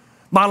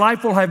 my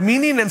life will have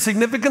meaning and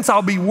significance.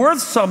 I'll be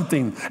worth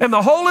something. And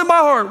the hole in my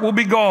heart will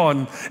be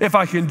gone if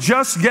I can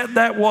just get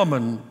that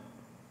woman,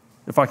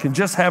 if I can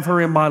just have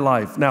her in my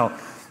life. Now,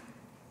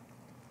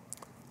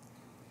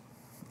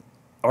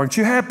 aren't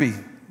you happy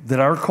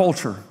that our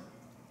culture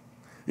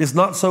is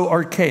not so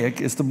archaic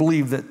as to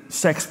believe that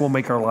sex will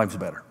make our lives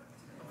better?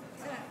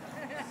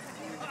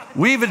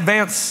 We've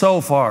advanced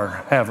so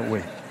far, haven't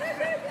we?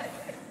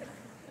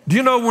 Do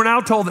you know we're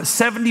now told that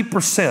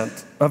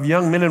 70% of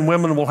young men and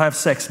women will have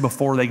sex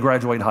before they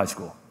graduate high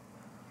school?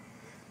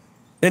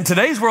 In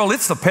today's world,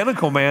 it's the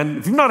pinnacle, man.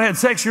 If you've not had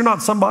sex, you're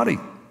not somebody.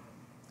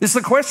 It's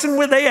the question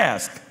they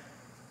ask.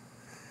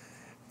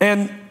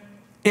 And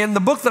in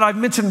the book that I've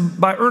mentioned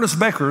by Ernest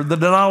Becker, The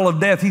Denial of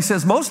Death, he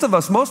says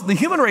the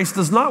human race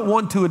does not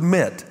want to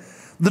admit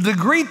the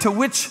degree to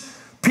which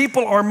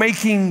people are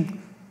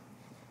making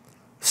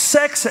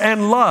sex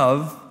and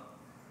love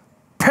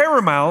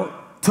paramount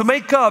to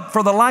make up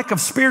for the lack of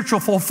spiritual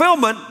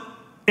fulfillment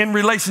in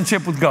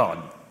relationship with God.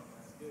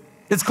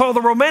 It's called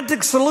the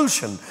romantic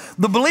solution.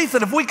 The belief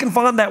that if we can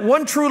find that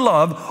one true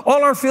love,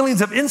 all our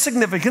feelings of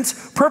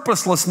insignificance,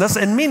 purposelessness,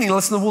 and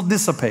meaninglessness will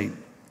dissipate.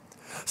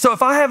 So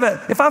if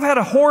I've had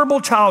a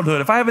horrible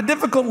childhood, if I have a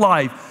difficult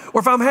life,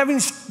 or if I'm having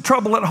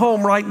trouble at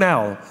home right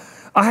now,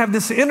 I have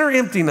this inner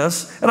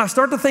emptiness, and I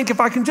start to think if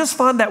I can just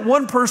find that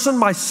one person,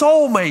 my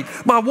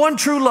soulmate, my one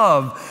true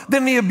love,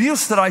 then the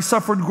abuse that I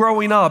suffered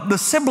growing up, the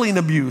sibling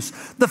abuse,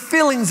 the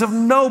feelings of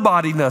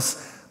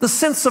nobodiness, the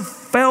sense of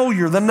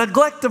failure, the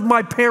neglect of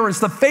my parents,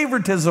 the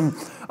favoritism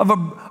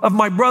of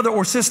my brother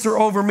or sister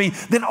over me,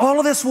 then all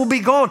of this will be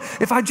gone.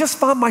 If I just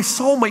find my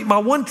soulmate, my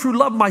one true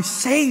love, my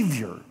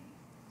Savior.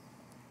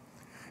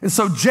 And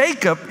so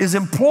Jacob is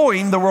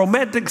employing the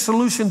romantic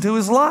solution to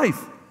his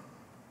life.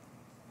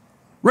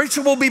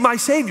 Rachel will be my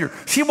Savior.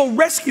 She will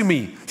rescue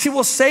me. She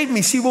will save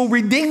me. She will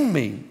redeem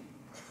me.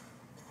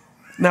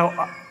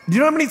 Now, do you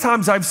know how many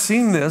times I've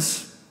seen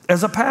this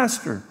as a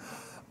pastor?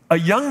 A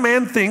young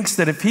man thinks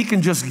that if he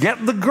can just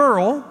get the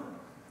girl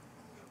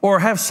or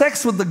have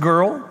sex with the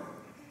girl,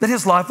 that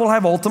his life will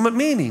have ultimate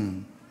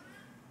meaning.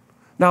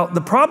 Now, the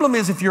problem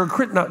is if you're a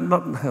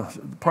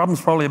Christian,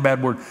 problem's probably a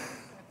bad word.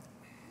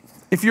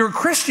 If you're a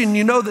Christian,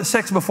 you know that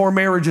sex before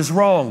marriage is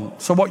wrong.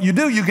 So what you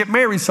do, you get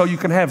married so you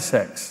can have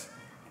sex.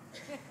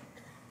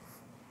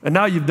 And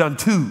now you've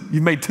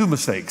made two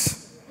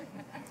mistakes.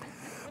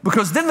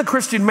 Because then the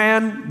Christian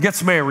man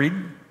gets married,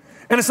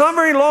 and it's not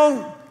very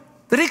long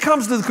that he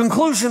comes to the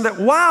conclusion that,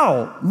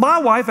 wow, my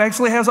wife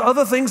actually has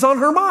other things on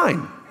her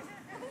mind.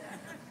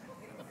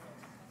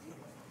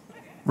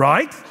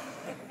 Right?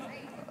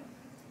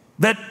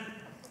 That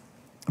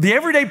the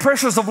everyday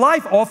pressures of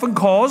life often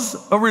cause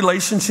a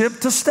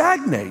relationship to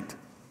stagnate.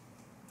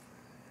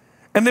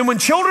 And then when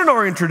children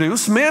are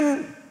introduced,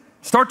 men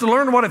start to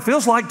learn what it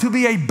feels like to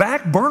be a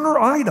back burner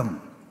item.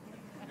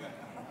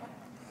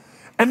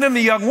 And then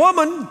the young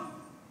woman,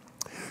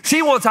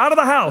 she wants out of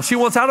the house. She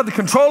wants out of the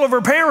control of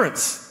her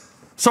parents.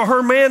 So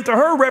her man to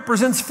her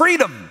represents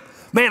freedom.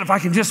 Man, if I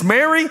can just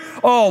marry,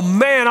 oh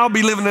man, I'll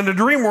be living in a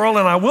dream world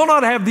and I will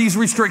not have these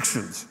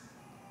restrictions.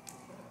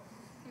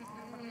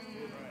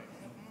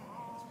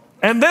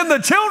 And then the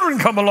children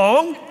come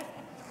along,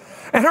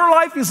 and her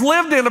life is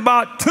lived in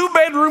about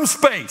 2-bedroom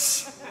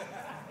space.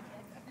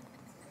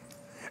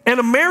 And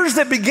a marriage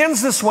that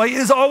begins this way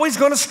is always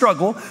going to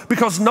struggle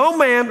because no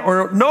man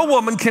or no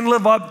woman can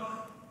live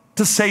up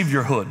to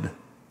saviorhood.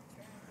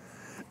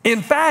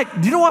 In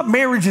fact, do you know what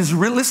marriage is?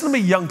 Listen to me,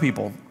 young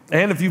people.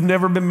 And if you've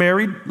never been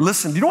married,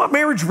 listen. Do you know what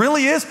marriage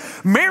really is?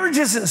 Marriage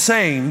isn't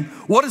saying,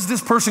 what is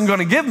this person going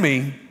to give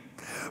me?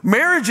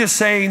 Marriage is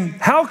saying,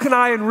 how can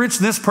I enrich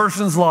this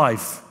person's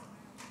life?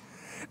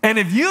 And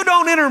if you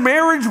don't enter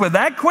marriage with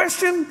that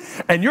question,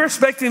 and you're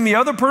expecting the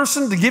other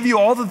person to give you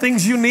all the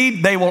things you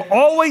need, they will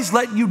always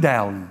let you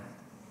down.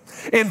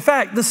 In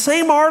fact, the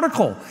same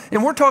article,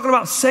 and we're talking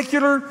about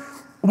secular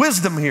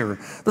wisdom here.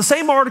 The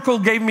same article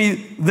gave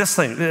me this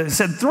thing. It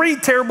said 3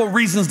 terrible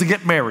reasons to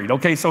get married.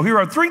 Okay, so here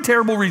are 3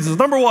 terrible reasons.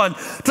 Number 1,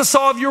 to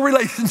solve your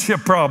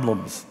relationship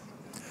problems.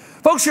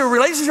 Folks, your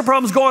relationship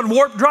problems go on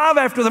warp drive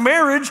after the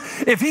marriage.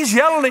 If he's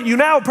yelling at you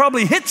now, he'll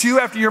probably hit you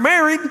after you're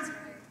married.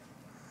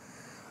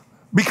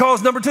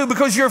 Because, number 2,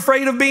 because you're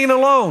afraid of being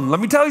alone. Let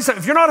me tell you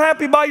something. If you're not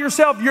happy by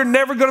yourself, you're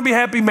never going to be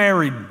happy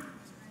married.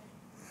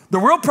 The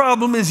real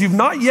problem is you've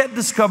not yet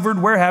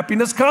discovered where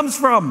happiness comes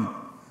from.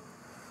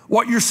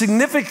 What your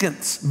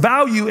significance,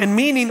 value, and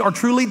meaning are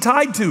truly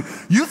tied to.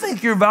 You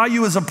think your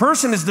value as a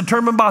person is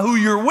determined by who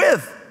you're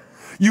with.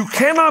 You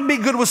cannot be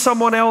good with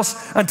someone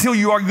else until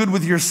you are good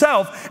with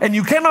yourself. And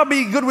you cannot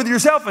be good with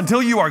yourself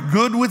until you are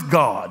good with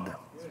God.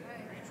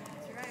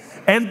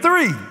 And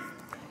 3,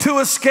 to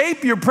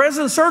escape your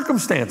present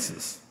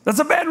circumstances. That's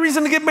a bad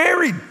reason to get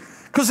married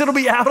because it'll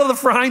be out of the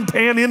frying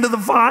pan into the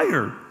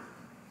fire.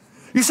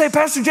 You say,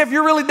 Pastor Jeff,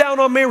 you're really down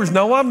on marriage.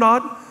 No, I'm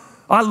not.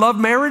 I love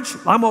marriage.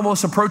 I'm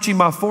almost approaching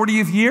my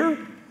 40th year.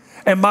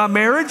 And my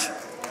marriage,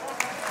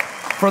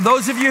 for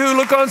those of you who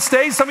look on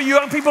stage, some of you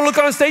young people look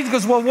on stage and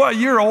goes, well, what,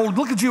 you're old.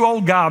 Look at you,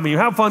 old guy. I mean,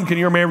 how fun can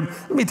your marriage?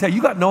 Let me tell you,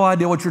 you got no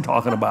idea what you're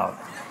talking about.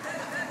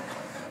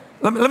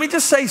 Let me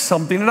just say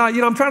something. And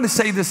I'm trying to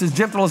say this as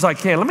gentle as I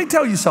can. Let me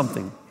tell you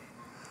something.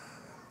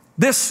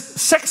 This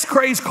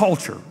sex-crazed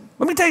culture,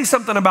 let me tell you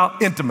something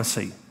about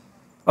intimacy,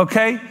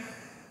 okay?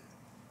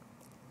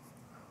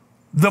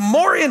 The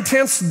more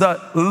intense the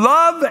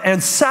love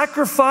and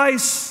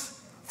sacrifice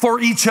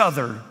for each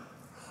other,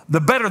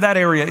 the better that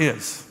area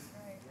is.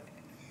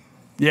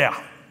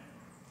 Yeah.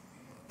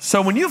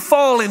 So when you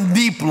fall in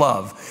deep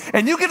love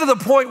and you get to the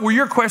point where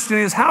your question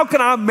is, how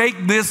can I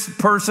make this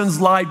person's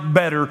life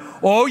better?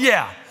 Oh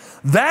yeah,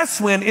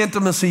 that's when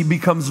intimacy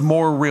becomes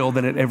more real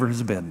than it ever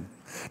has been.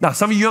 Now,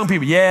 some of you young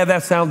people, yeah,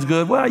 that sounds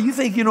good. Well, you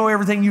think you know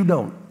everything, you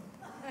don't.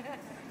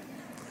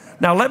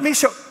 Now, let me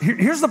show,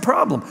 here's the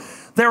problem.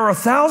 There are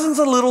thousands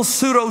of little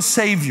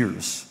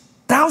pseudo-saviors,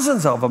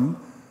 thousands of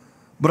them,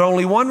 but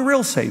only one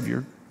real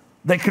savior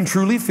that can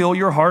truly fill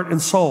your heart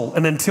and soul.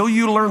 And until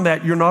you learn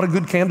that, you're not a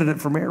good candidate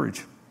for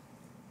marriage.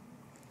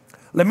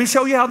 Let me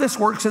show you how this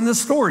works in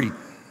this story.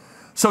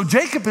 So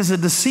Jacob is a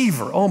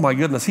deceiver. Oh my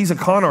goodness, he's a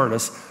con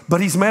artist, but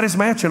he's met his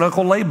match in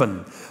Uncle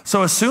Laban.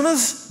 So as soon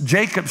as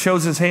Jacob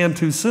shows his hand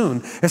too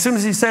soon, as soon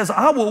as he says,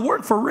 I will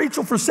work for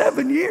Rachel for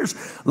 7 years,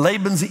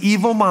 Laban's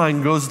evil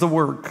mind goes to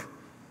work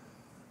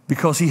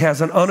because he has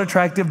an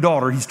unattractive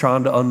daughter he's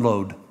trying to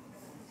unload.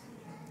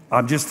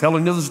 I'm just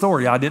telling you the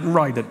story. I didn't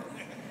write it.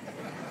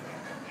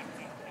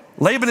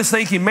 Laban is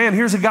thinking, man,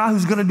 here's a guy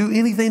who's going to do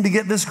anything to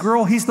get this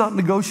girl. He's not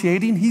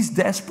negotiating. He's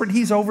desperate.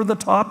 He's over the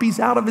top. He's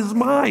out of his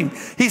mind.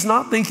 He's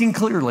not thinking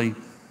clearly.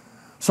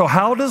 So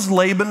how does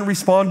Laban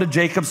respond to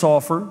Jacob's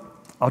offer?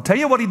 I'll tell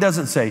you what he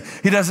doesn't say.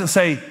 He doesn't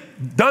say,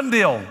 done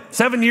deal,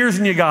 7 years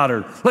and you got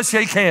her. Let's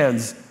shake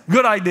hands.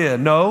 Good idea.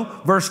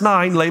 No. Verse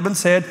 9, Laban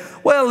said,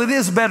 well, it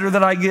is better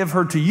that I give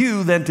her to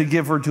you than to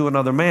give her to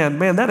another man.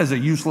 Man, that is a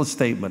useless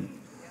statement.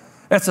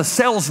 That's a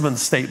salesman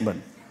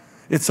statement.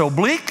 It's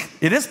oblique,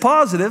 it is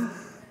positive,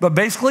 but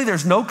basically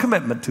there's no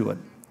commitment to it.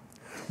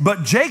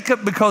 But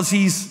Jacob, because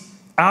he's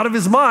out of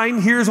his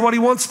mind, hears what he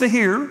wants to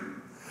hear.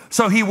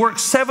 So he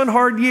works 7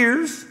 hard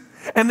years,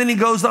 and then he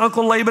goes to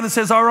Uncle Laban and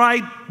says, all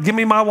right, give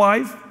me my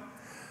wife.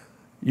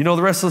 You know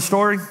the rest of the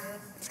story?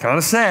 It's kind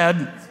of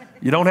sad.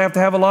 You don't have to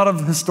have a lot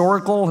of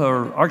historical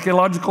or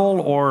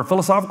archaeological or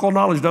philosophical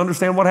knowledge to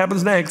understand what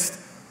happens next.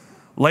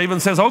 Laban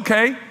says,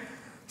 okay,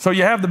 so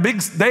you have the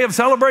big day of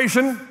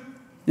celebration.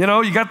 You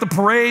know, you got the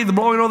parade, the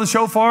blowing of the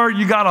shofar,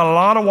 you got a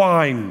lot of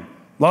wine,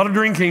 a lot of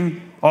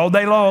drinking all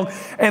day long.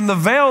 And the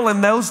veil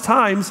in those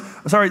times,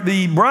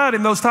 the bride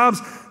in those times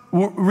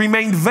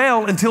remained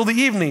veiled until the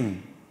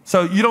evening.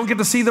 So you don't get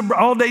to see the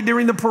all day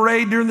during the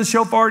parade, during the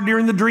shofar,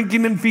 during the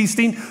drinking and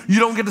feasting. You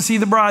don't get to see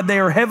the bride. They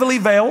are heavily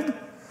veiled.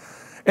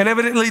 And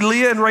evidently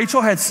Leah and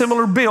Rachel had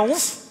similar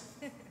bills,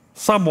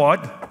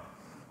 somewhat,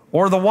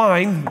 or the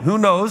wine, who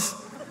knows.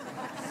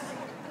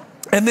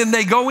 And then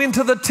they go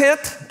into the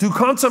tent to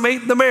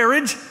consummate the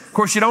marriage. Of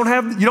course, you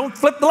don't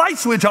flip the light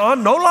switch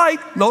on, no light,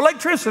 no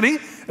electricity,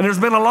 and there's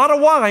been a lot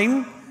of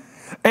wine.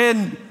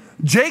 And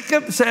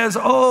Jacob says,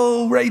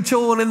 oh,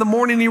 Rachel, and in the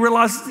morning he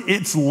realizes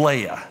it's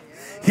Leah.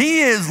 He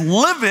is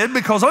livid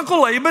because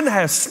Uncle Laban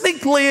has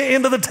sneaked Leah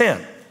into the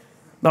tent.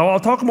 Now, I'll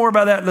talk more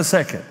about that in a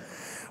second.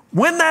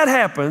 When that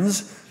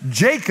happens,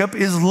 Jacob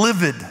is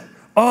livid.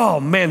 Oh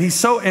man, and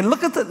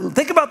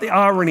think about the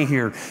irony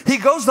here. He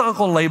goes to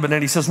Uncle Laban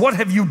and he says, what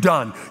have you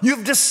done?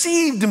 You've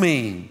deceived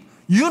me.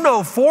 You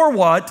know for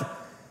what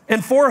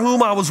and for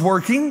whom I was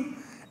working.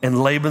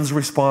 And Laban's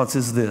response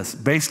is this.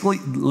 Basically,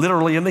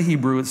 literally in the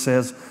Hebrew, it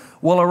says,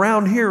 well,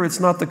 around here, it's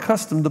not the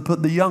custom to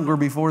put the younger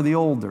before the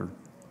older.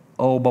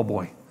 Oh,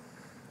 boy.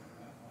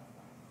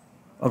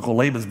 Uncle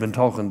Laban's been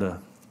talking to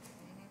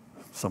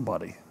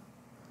somebody.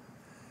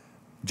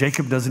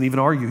 Jacob doesn't even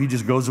argue. He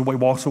just goes away,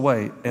 walks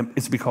away. And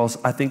it's because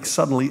I think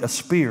suddenly a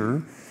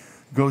spear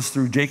goes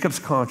through Jacob's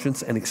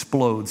conscience and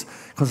explodes.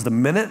 Because the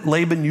minute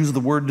Laban used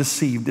the word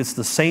deceived, it's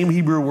the same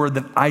Hebrew word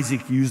that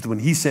Isaac used when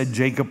he said,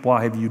 Jacob,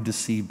 why have you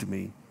deceived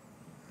me?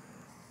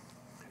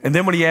 And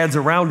then when he adds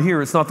around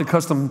here, it's not the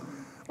custom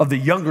of the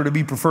younger to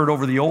be preferred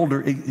over the older.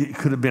 It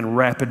could have been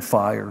rapid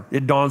fire.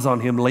 It dawns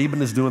on him,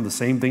 Laban is doing the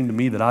same thing to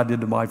me that I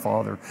did to my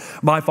father.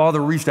 My father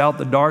reached out in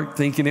the dark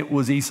thinking it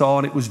was Esau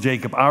and it was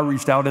Jacob. I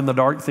reached out in the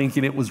dark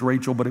thinking it was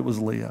Rachel, but it was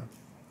Leah.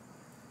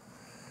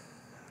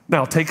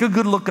 Now, take a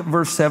good look at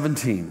verse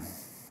 17.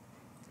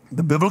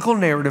 The biblical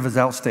narrative is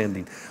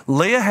outstanding.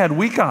 Leah had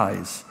weak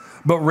eyes,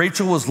 but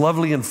Rachel was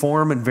lovely in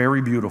form and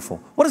very beautiful.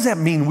 What does that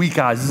mean, weak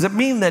eyes? Does it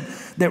mean that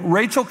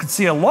Rachel could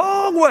see a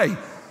long way,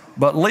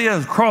 but Leah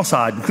is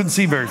cross-eyed and couldn't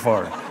see very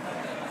far?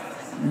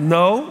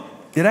 No,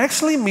 it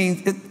actually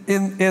means,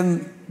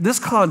 in this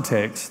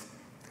context,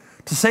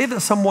 to say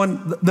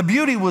that the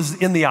beauty was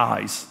in the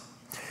eyes.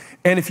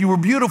 And if you were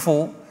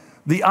beautiful,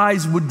 the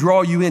eyes would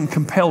draw you in,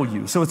 compel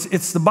you. So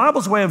it's the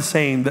Bible's way of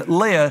saying that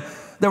Leah,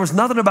 there was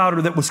nothing about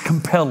her that was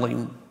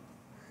compelling.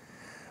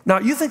 Now,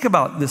 you think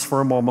about this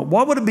for a moment.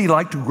 What would it be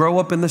like to grow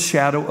up in the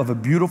shadow of a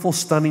beautiful,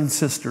 stunning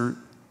sister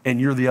and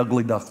you're the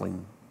ugly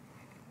duckling?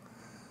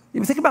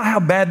 You think about how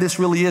bad this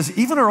really is.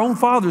 Even her own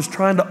father's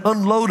trying to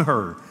unload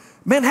her.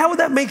 Man, how would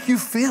that make you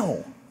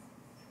feel?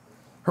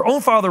 Her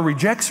own father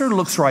rejects her,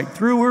 looks right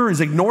through her,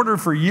 has ignored her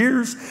for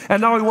years,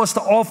 and now he wants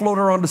to offload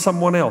her onto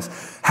someone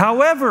else.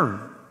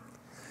 However,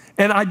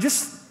 and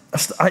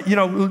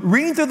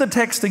reading through the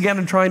text again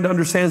and trying to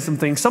understand some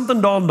things,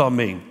 something dawned on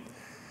me.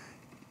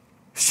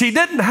 She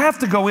didn't have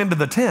to go into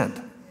the tent.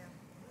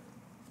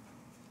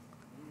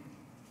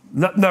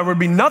 There would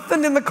be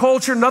nothing in the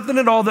culture, nothing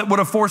at all that would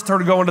have forced her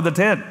to go into the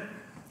tent.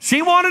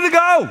 She wanted to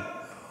go.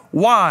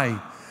 Why?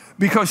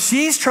 Because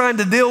she's trying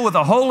to deal with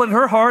a hole in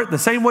her heart the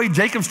same way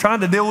Jacob's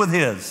trying to deal with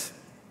his.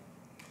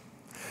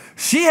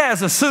 She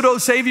has a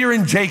pseudo-savior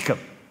in Jacob.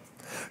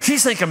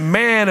 She's thinking,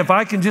 man, if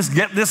I can just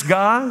get this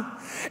guy,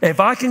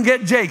 if I can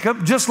get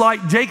Jacob, just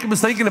like Jacob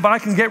is thinking, if I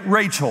can get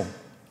Rachel.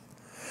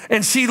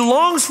 And she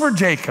longs for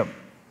Jacob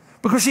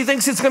because she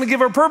thinks it's going to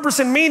give her purpose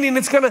and meaning.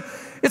 It's going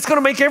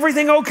to make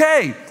everything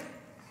okay.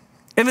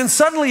 And then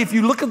suddenly, if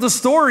you look at the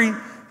story,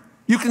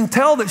 you can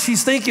tell that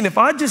she's thinking, if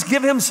I just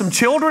give him some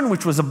children,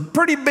 which was a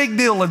pretty big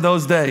deal in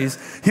those days,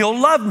 he'll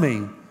love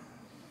me.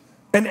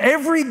 And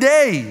every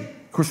day,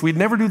 of course, we'd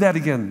never do that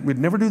again. We'd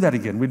never do that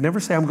again. We'd never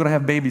say, I'm going to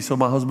have babies so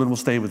my husband will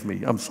stay with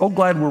me. I'm so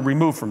glad we're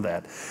removed from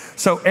that.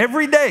 So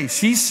every day,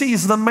 she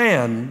sees the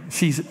man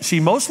she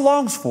most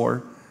longs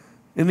for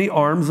in the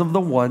arms of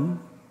the one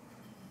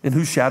in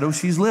whose shadow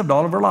she's lived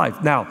all of her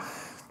life. Now,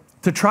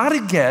 to try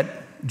to get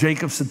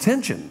Jacob's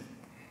attention,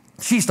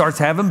 she starts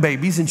having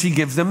babies and she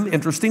gives them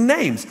interesting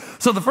names.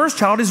 So the first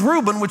child is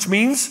Reuben, which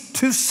means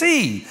to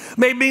see.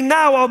 Maybe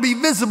now I'll be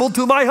visible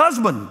to my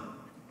husband.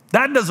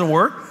 That doesn't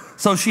work.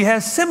 So she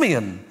has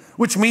Simeon,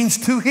 which means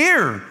to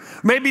hear.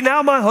 Maybe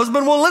now my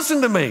husband will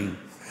listen to me.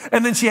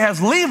 And then she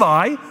has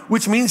Levi,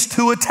 which means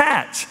to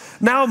attach.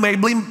 Now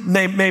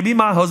maybe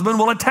my husband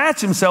will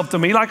attach himself to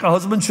me like a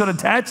husband should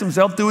attach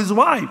himself to his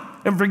wife.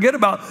 And forget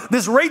about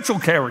this Rachel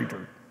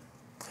character.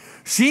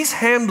 She's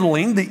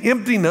handling the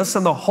emptiness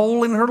and the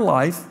hole in her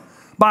life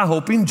by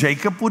hoping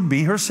Jacob would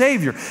be her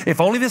savior.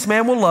 If only this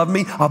man will love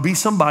me, I'll be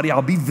somebody,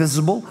 I'll be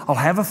visible, I'll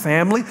have a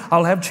family,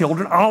 I'll have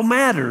children, I'll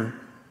matter.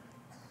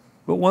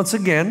 But once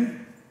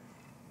again,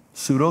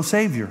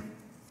 pseudo-savior.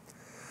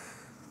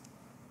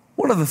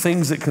 One of the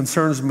things that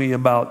concerns me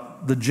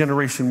about the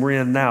generation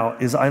we're in now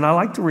is, and I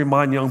like to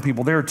remind young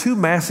people, there are two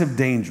massive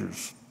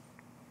dangers.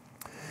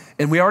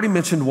 And we already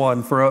mentioned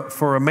one,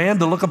 for a man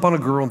to look upon a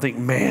girl and think,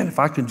 man, if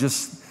I can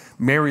just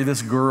marry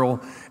this girl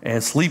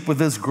and sleep with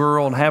this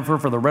girl and have her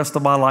for the rest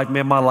of my life,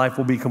 man, my life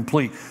will be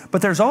complete.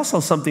 But there's also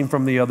something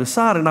from the other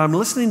side, and I'm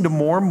listening to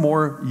more and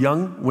more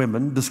young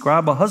women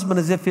describe a husband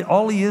as if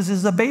all he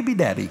is a baby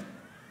daddy.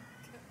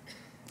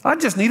 I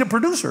just need a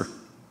producer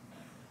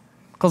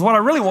because what I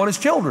really want is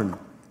children.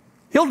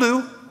 He'll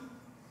do.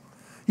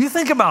 You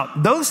think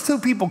about those two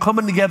people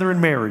coming together in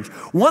marriage.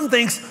 One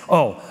thinks,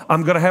 oh,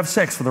 I'm going to have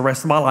sex for the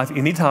rest of my life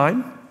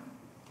anytime.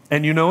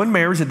 And you know in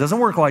marriage, it doesn't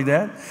work like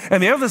that.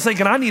 And the other's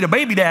thinking, I need a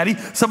baby daddy,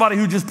 somebody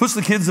who just puts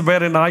the kids to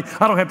bed at night.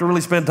 I don't have to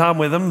really spend time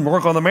with them and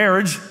work on the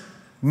marriage.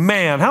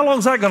 Man, how long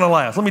is that going to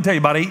last? Let me tell you,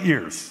 about 8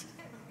 years.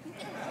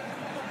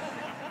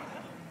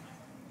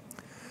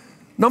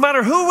 No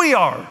matter who we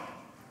are,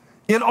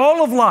 in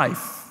all of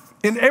life,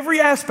 in every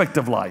aspect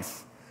of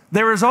life,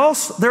 there is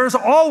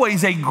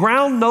always a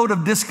ground note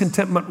of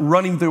discontentment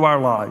running through our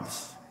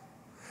lives.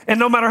 And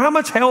no matter how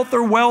much health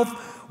or wealth,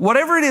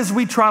 whatever it is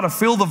we try to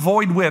fill the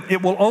void with,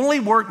 it will only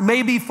work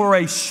maybe for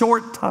a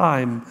short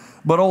time,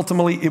 but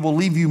ultimately it will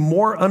leave you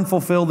more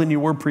unfulfilled than you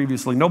were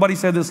previously. Nobody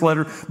said this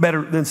letter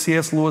better than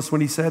C.S. Lewis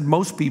when he said,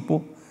 most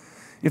people,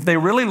 if they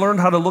really learned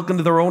how to look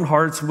into their own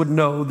hearts, would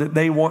know that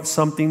they want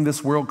something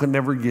this world could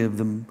never give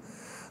them.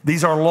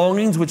 These are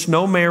longings which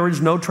no marriage,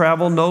 no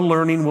travel, no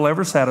learning will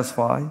ever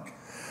satisfy.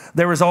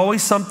 There is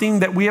always something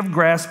that we have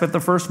grasped at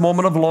the first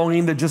moment of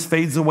longing that just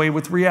fades away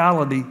with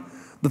reality.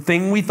 The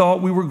thing we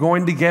thought we were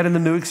going to get in the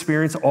new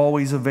experience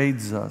always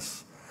evades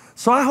us.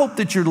 So I hope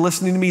that you're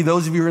listening to me,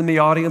 those of you in the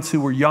audience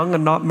who are young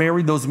and not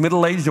married, those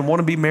middle-aged and want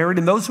to be married,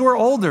 and those who are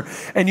older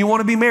and you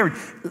want to be married.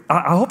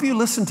 I hope you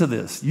listen to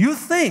this. You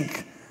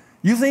think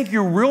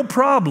your real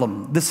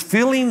problem, this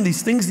feeling,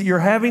 these things that you're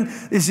having,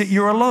 is that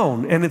you're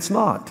alone, and it's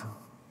not.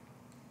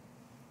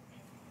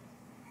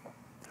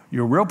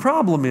 Your real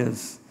problem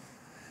is,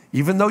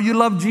 even though you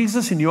love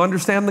Jesus and you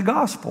understand the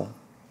gospel,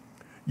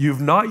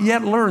 you've not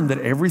yet learned that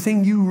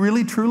everything you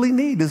really truly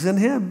need is in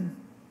Him.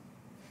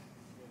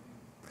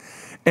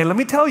 And let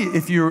me tell you,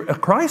 if you're a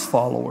Christ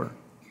follower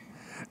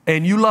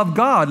and you love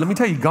God, let me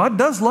tell you, God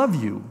does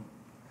love you.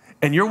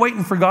 And you're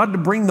waiting for God to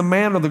bring the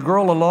man or the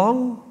girl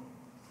along,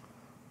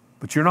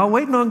 but you're not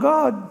waiting on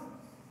God.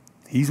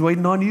 He's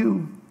waiting on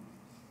you.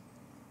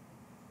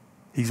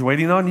 He's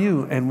waiting on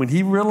you. And when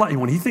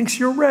He thinks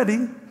you're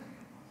ready,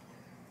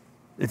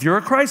 if you're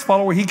a Christ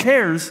follower, He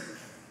cares.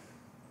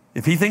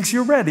 If He thinks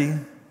you're ready,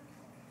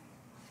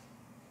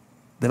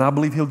 then I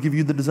believe He'll give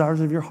you the desires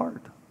of your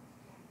heart.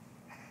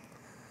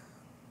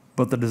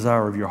 But the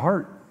desire of your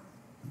heart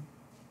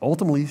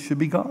ultimately should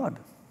be God.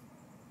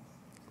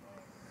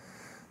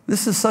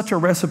 This is such a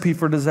recipe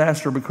for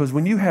disaster, because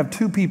when you have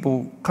two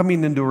people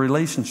coming into a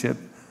relationship,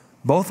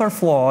 both are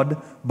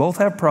flawed, both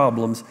have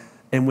problems,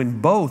 and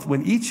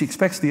when each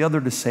expects the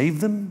other to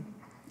save them,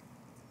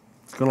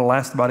 it's going to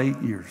last about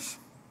 8 years.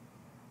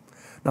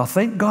 Now,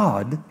 thank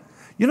God,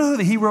 you know who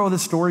the hero of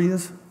this story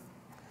is?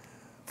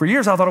 For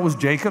years, I thought it was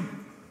Jacob,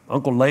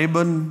 Uncle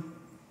Laban,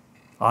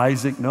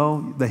 Isaac.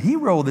 No, the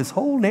hero of this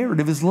whole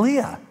narrative is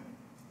Leah.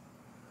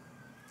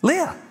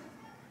 Leah.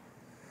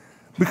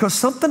 Because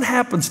something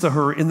happens to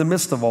her in the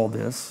midst of all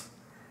this,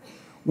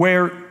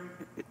 where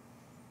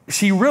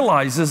she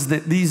realizes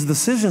that these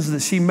decisions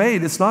that she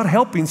made, it's not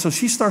helping, so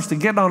she starts to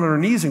get on her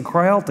knees and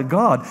cry out to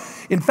God.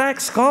 In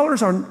fact,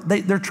 scholars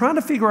they're trying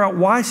to figure out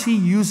why she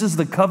uses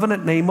the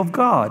covenant name of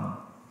God,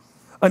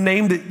 a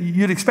name that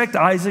you'd expect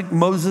Isaac,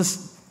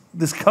 Moses,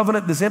 this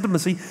covenant, this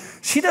intimacy.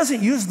 She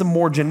doesn't use the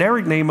more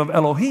generic name of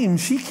Elohim.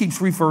 She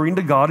keeps referring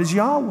to God as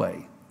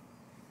Yahweh.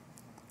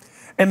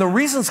 And the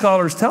reason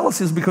scholars tell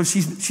us is because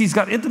she's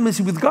got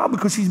intimacy with God,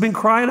 because she's been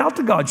crying out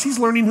to God. She's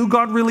learning who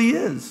God really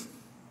is.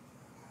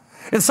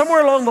 And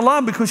somewhere along the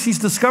line, because she's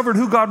discovered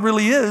who God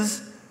really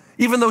is,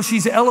 even though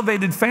she's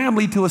elevated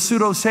family to a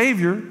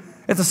pseudo-savior,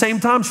 at the same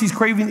time, she's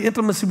craving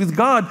intimacy with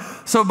God.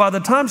 So by the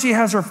time she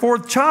has her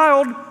fourth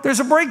child, there's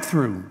a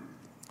breakthrough.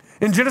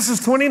 In Genesis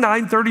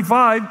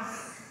 29:35,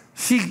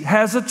 she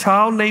has a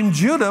child named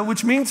Judah,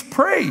 which means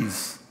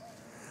praise.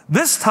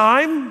 This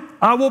time,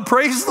 I will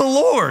praise the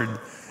Lord.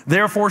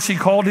 Therefore, she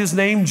called his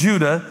name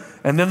Judah.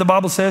 And then the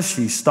Bible says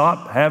she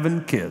stopped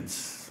having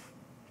kids.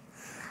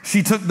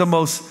 She took the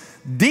most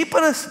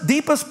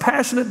deepest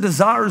passionate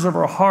desires of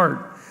her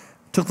heart,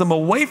 took them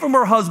away from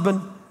her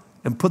husband,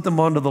 and put them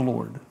onto the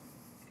Lord.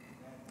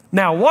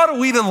 Now, what are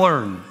we to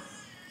learn?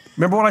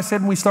 Remember what I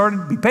said when we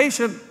started? Be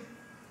patient.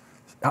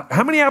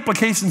 How many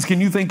applications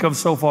can you think of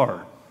so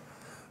far?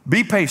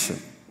 Be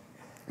patient.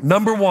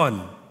 Number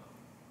one,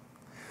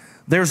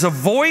 there's a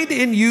void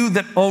in you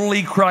that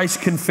only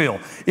Christ can fill.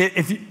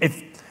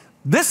 If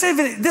this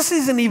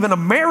isn't even a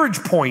marriage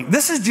point,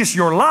 this is just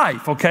your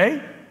life,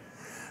 okay?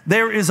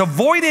 There is a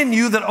void in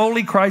you that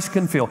only Christ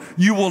can fill.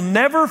 You will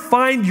never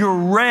find your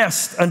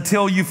rest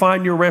until you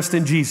find your rest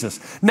in Jesus.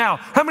 Now,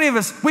 how many of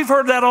us, we've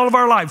heard that all of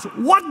our lives.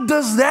 What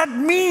does that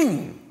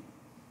mean?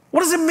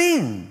 What does it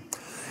mean?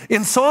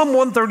 In Psalm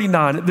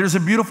 139, there's a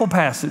beautiful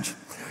passage.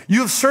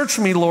 You have searched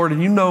me, Lord,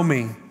 and you know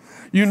me.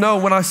 You know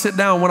when I sit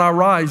down, when I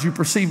rise, you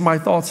perceive my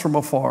thoughts from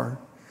afar.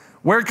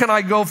 Where can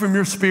I go from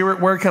your spirit?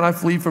 Where can I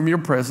flee from your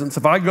presence?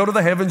 If I go to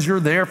the heavens,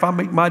 you're there. If I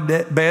make my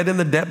bed in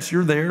the depths,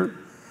 you're there.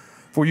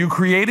 For you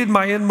created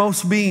my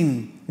inmost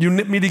being. You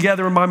knit me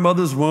together in my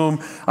mother's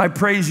womb. I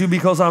praise you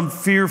because I'm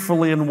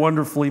fearfully and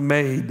wonderfully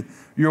made.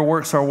 Your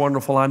works are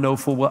wonderful, I know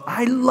full well.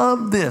 I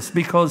love this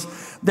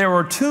because there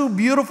are two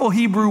beautiful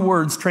Hebrew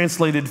words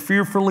translated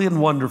fearfully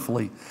and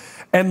wonderfully.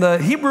 And the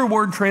Hebrew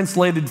word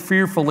translated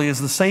fearfully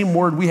is the same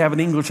word we have in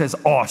English as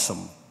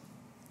awesome.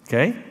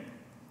 Okay?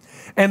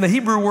 And the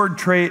Hebrew word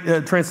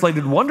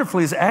translated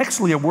wonderfully is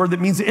actually a word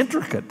that means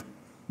intricate,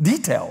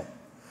 detail.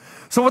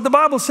 So what the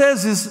Bible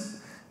says is,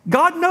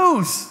 God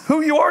knows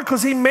who you are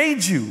because He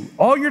made you.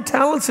 All your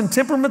talents and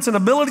temperaments and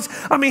abilities.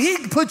 I mean,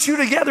 He puts you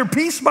together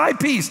piece by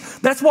piece.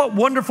 That's what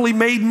wonderfully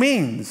made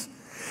means.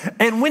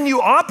 And when you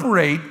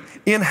operate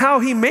in how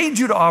he made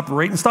you to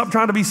operate and stop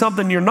trying to be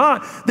something you're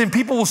not, then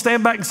people will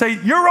stand back and say,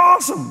 you're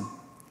awesome.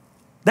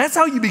 That's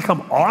how you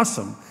become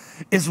awesome,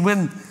 is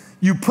when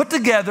you put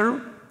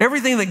together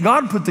everything that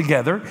God put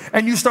together,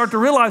 and you start to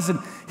realize that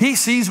he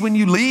sees when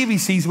you leave, he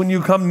sees when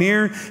you come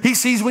near, he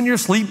sees when you're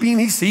sleeping,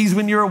 he sees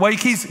when you're awake.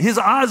 His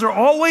eyes are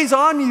always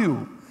on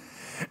you.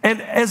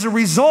 And as a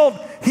result,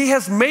 he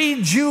has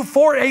made you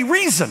for a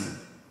reason.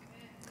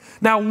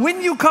 Now,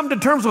 when you come to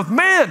terms with,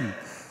 man,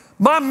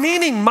 my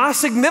meaning, my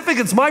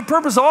significance, my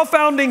purpose, all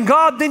found in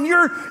God, then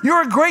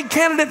you're a great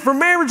candidate for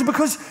marriage,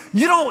 because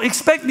you don't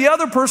expect the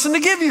other person to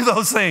give you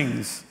those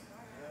things.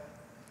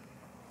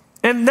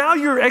 And now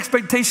your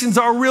expectations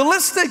are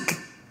realistic.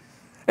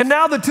 And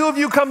now the two of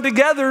you come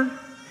together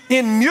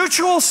in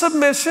mutual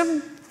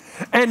submission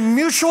and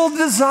mutual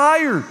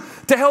desire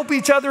to help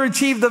each other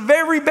achieve the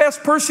very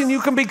best person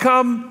you can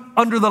become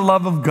under the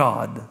love of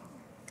God.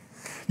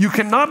 You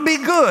cannot be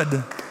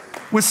good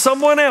with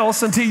someone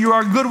else until you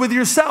are good with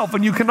yourself.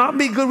 And you cannot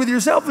be good with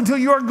yourself until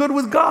you are good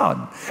with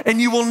God. And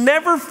you will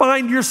never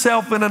find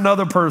yourself in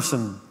another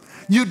person.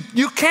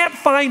 You can't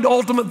find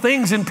ultimate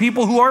things in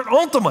people who aren't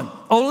ultimate.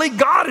 Only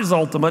God is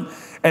ultimate,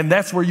 and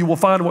that's where you will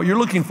find what you're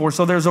looking for.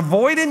 So there's a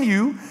void in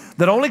you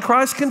that only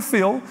Christ can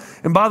fill.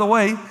 And by the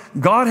way,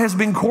 God has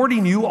been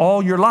courting you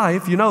all your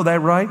life. You know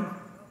that, right?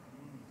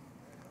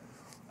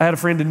 I had a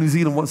friend in New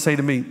Zealand once say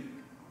to me,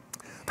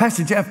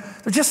 Pastor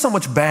Jeff, there's just so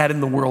much bad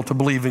in the world to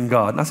believe in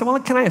God. And I said, well,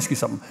 can I ask you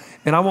something?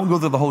 And I won't go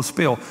through the whole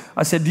spiel.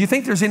 I said, do you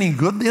think there's any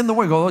good in the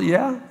world? He goes,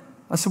 yeah.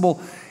 I said,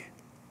 well,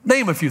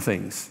 name a few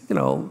things,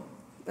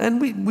 And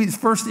we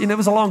first, it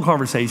was a long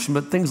conversation,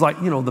 but things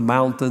like, the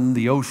mountain,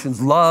 the oceans,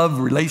 love,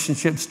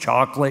 relationships,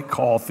 chocolate,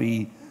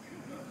 coffee.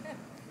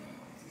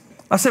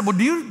 I said, well,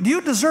 do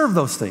you deserve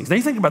those things? Now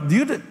you think about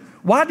it,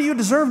 why do you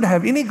deserve to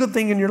have any good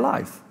thing in your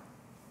life?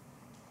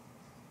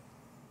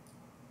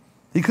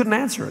 He couldn't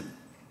answer it.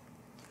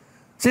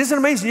 See, isn't it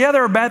amazing? Yeah,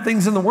 there are bad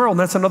things in the world, and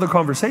that's another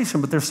conversation,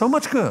 but there's so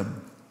much good.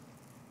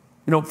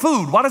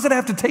 Food, why does it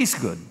have to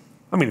taste good?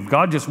 I mean, if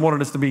God just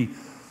wanted us to be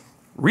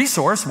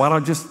resource, why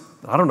not just,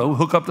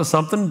 hook up to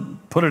something,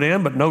 put it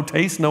in, but no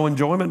taste, no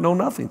enjoyment, no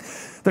nothing.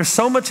 There's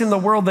so much in the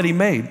world that he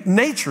made.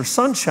 Nature,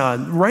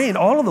 sunshine, rain,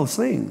 all of those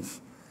things.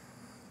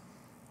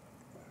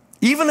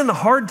 Even in the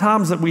hard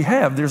times that we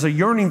have, there's a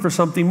yearning for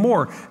something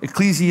more.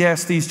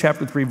 Ecclesiastes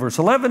chapter 3, verse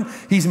 11,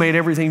 he's made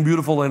everything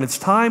beautiful in its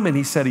time, and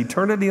he set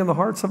eternity in the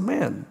hearts of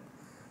man.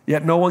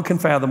 Yet no one can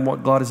fathom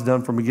what God has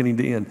done from beginning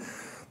to end.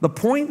 The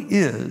point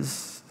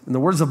is, in the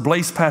words of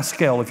Blaise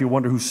Pascal, if you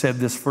wonder who said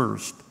this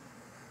first,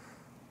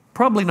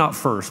 probably not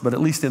first, but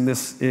at least in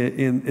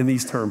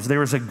these terms,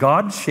 there is a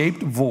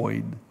God-shaped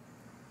void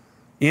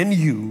in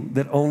you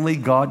that only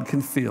God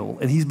can fill.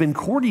 And he's been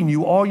courting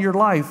you all your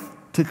life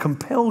to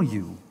compel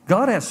you.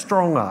 God has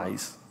strong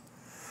eyes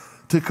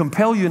to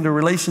compel you into a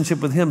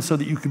relationship with him so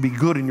that you can be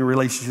good in your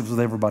relationships with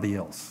everybody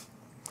else.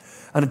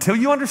 And until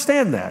you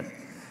understand that,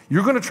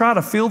 you're going to try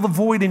to fill the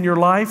void in your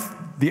life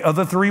the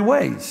other three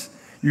ways.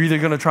 You're either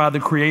going to try the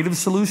creative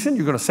solution,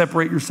 you're going to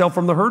separate yourself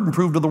from the herd and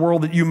prove to the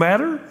world that you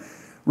matter.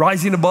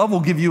 Rising above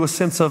will give you a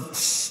sense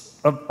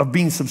of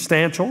being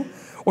substantial.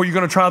 Or you're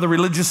going to try the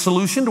religious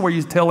solution to where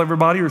you tell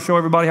everybody or show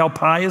everybody how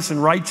pious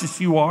and righteous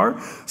you are.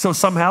 So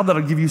somehow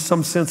that'll give you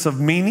some sense of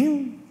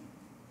meaning.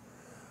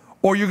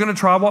 Or you're going to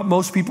try what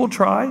most people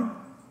try,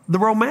 the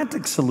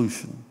romantic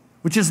solution,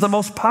 which is the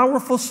most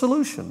powerful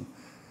solution.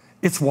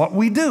 It's what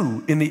we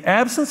do in the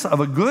absence of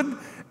a good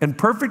and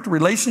perfect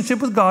relationship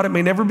with God. It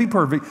may never be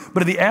perfect,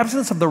 but in the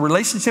absence of the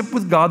relationship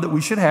with God that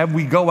we should have,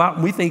 we go out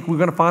and we think we're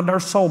going to find our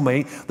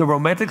soulmate, the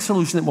romantic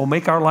solution that will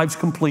make our lives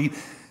complete.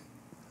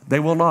 They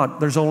will not.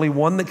 There's only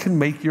one that can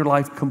make your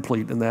life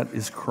complete, and that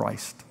is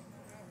Christ.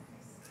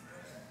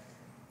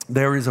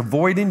 There is a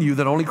void in you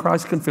that only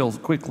Christ can fill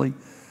quickly.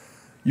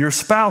 Your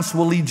spouse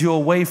will lead you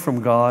away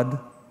from God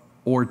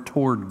or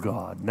toward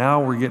God.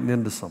 Now we're getting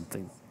into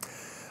something.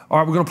 All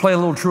right, we're going to play a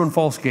little true and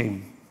false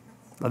game.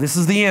 Now this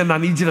is the end. I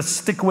need you to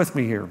stick with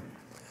me here.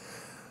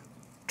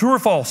 True or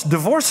false?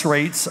 Divorce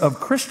rates of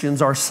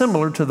Christians are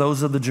similar to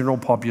those of the general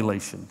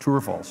population. True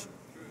or false?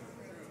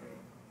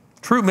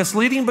 True,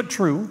 misleading, but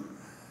true.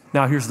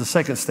 Now here's the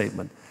second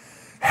statement.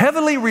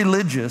 Heavily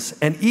religious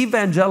and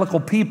evangelical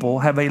people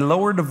have a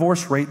lower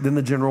divorce rate than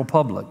the general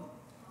public.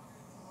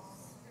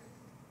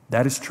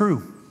 That is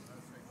true.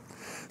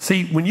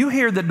 See, when you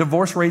hear that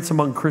divorce rates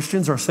among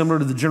Christians are similar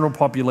to the general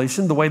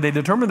population, the way they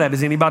determine that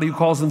is anybody who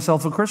calls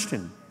themselves a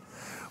Christian.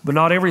 But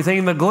not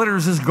everything that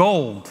glitters is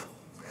gold.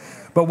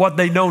 But what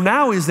they know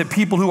now is that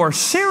people who are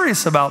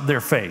serious about their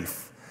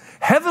faith,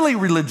 heavily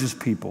religious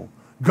people,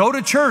 go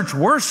to church,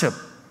 worship,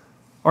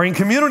 are in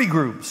community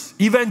groups.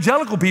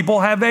 Evangelical people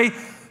have a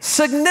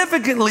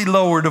significantly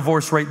lower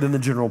divorce rate than the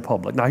general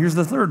public. Now here's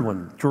the third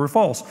one, true or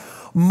false.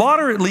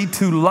 Moderately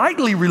to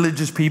lightly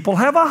religious people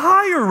have a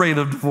higher rate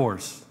of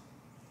divorce.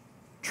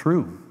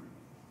 True.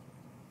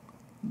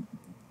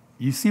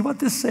 You see what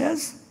this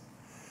says?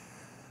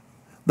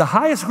 The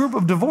highest group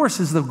of divorce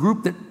is the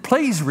group that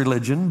plays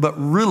religion but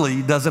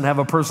really doesn't have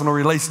a personal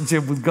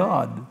relationship with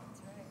God.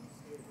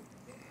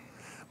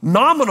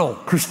 nominal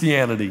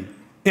Christianity,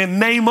 in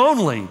name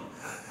only. You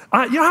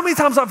know how many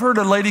times I've heard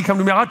a lady come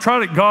to me, I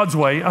tried it God's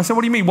way. I said,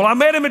 what do you mean? Well, I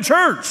met him at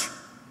church.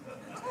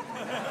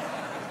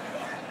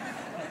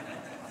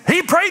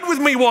 He prayed with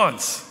me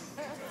once.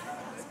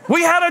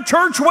 We had a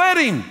church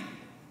wedding.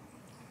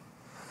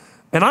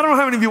 And I don't know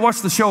how many of you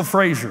watched the show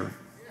Frasier,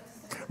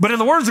 but in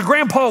the words of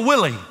Grandpa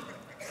Willie,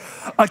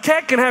 a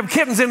cat can have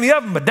kittens in the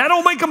oven, but that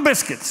don't make them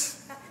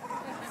biscuits.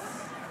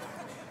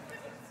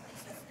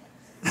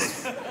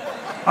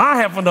 I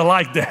happen to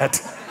like that.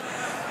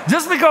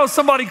 Just because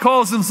somebody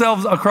calls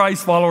themselves a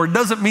Christ follower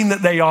doesn't mean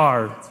that they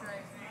are.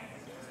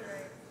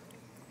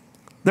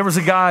 There was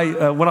a guy,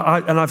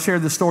 and I've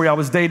shared this story, I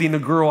was dating a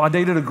girl. I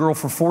dated a girl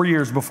for 4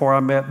 years before I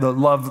met the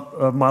love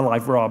of my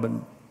life,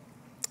 Robin.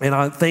 And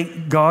I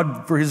thank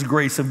God for his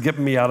grace of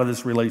getting me out of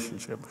this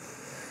relationship,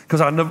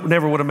 because I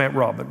never would have met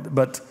Robin.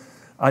 But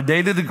I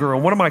dated a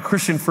girl. One of my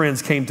Christian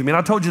friends came to me, and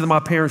I told you that my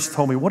parents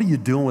told me, what are you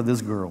doing with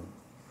this girl?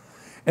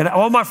 And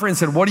all my friends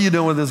said, what are you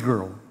doing with this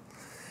girl?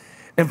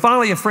 And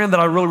finally, a friend that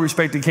I really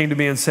respected came to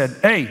me and said,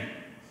 hey,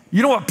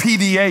 you know what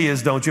PDA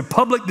is, don't you?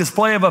 Public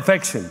display of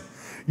affection.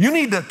 You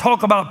need to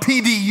talk about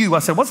PDU. I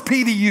said, what's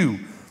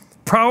PDU?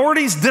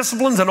 Priorities,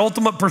 disciplines, and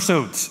ultimate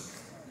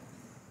pursuits.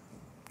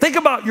 Think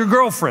about your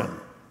girlfriend.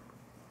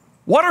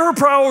 What are her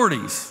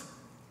priorities?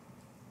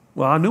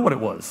 Well, I knew what it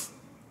was.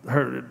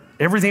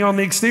 Everything on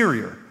the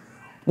exterior.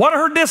 What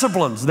are her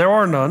disciplines? There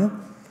are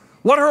none.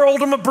 What are her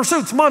ultimate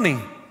pursuits? Money.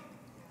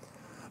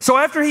 So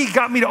after he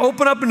got me to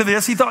open up into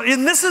this, he thought,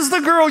 and this is the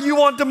girl you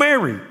want to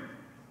marry.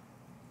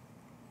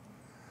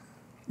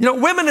 You know,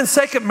 women in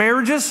second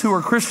marriages who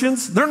are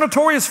Christians, they're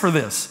notorious for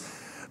this.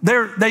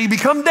 They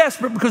become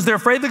desperate because they're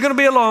afraid they're going to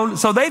be alone.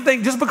 So they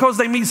think just because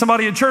they meet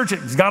somebody at church,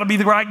 it's got to be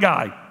the right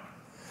guy.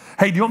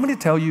 Hey, do you want me to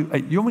tell you, do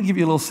you want me to give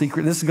you a little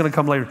secret? This is going to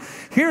come later.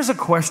 Here's a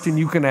question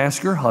you can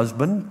ask your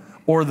husband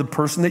or the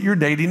person that you're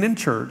dating in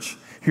church.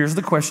 Here's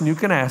the question you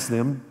can ask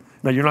them.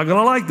 Now, you're not going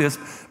to like this,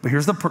 but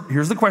here's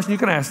the question you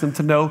can ask them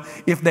to know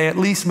if they at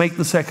least make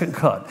the second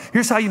cut.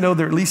 Here's how you know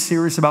they're at least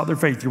serious about their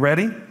faith. You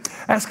ready?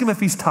 Ask him if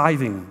he's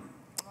tithing.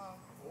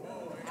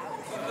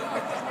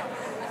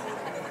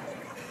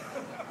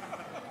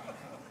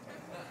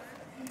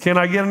 Can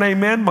I get an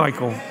amen,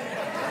 Michael?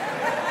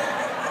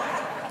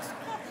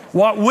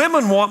 What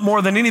women want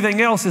more than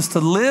anything else is to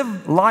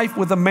live life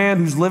with a man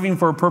who's living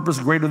for a purpose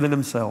greater than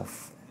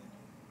himself.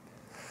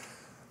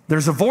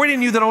 There's a void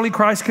in you that only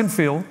Christ can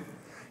fill.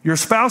 Your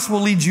spouse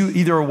will lead you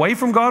either away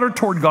from God or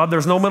toward God.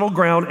 There's no middle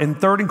ground. And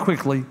third and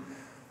quickly,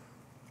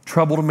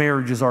 troubled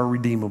marriages are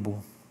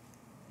redeemable.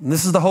 And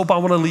this is the hope I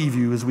want to leave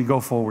you as we go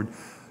forward.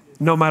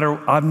 No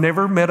matter, I've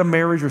never met a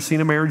marriage or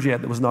seen a marriage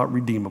yet that was not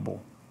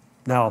redeemable.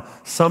 Now,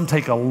 some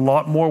take a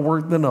lot more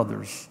work than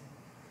others.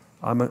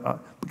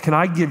 Can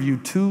I give you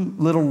two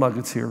little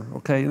nuggets here,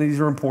 okay? And these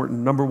are important.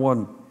 Number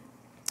one,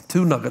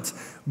 2 nuggets.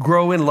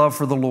 Grow in love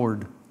for the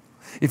Lord.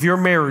 If your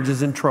marriage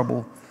is in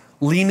trouble,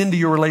 lean into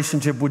your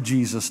relationship with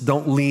Jesus.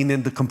 Don't lean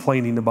into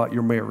complaining about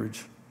your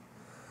marriage.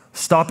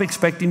 Stop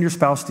expecting your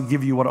spouse to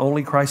give you what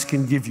only Christ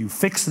can give you.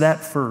 Fix that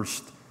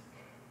first.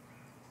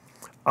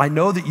 I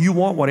know that you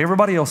want what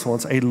everybody else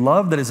wants, a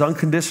love that is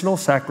unconditional,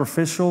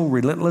 sacrificial,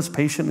 relentless,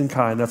 patient, and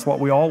kind. That's what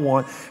we all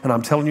want. And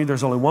I'm telling you,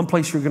 there's only one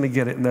place you're going to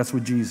get it, and that's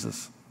with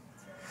Jesus.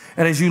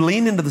 And as you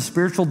lean into the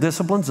spiritual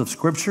disciplines of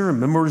Scripture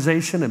and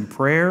memorization and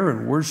prayer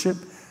and worship,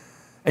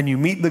 and you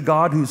meet the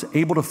God who's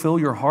able to fill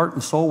your heart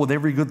and soul with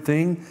every good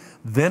thing,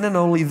 then and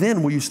only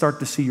then will you start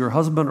to see your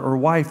husband or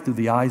wife through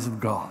the eyes of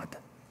God.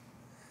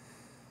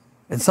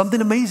 And something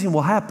amazing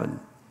will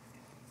happen.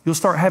 You'll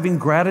start having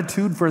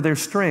gratitude for their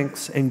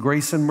strengths and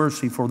grace and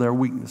mercy for their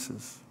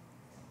weaknesses.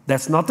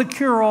 That's not the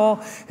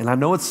cure-all, and I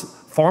know it's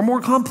far more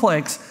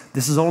complex.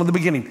 This is only the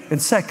beginning.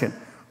 And second,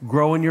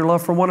 grow in your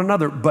love for one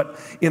another. But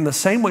in the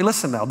same way,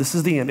 listen now, this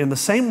is the end. In the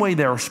same way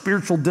there are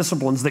spiritual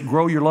disciplines that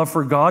grow your love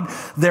for God,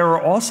 there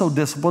are also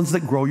disciplines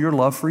that grow your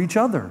love for each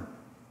other.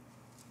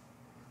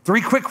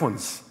 3 quick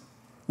ones.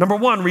 Number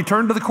 1,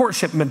 return to the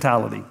courtship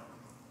mentality.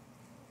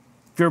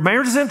 If your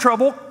marriage is in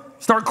trouble,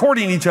 start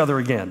courting each other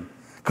again.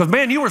 Because,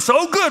 man, you were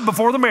so good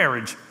before the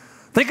marriage.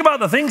 Think about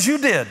the things you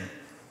did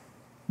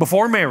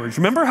before marriage.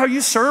 Remember how you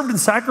served and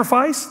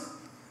sacrificed?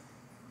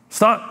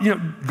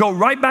 Go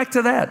right back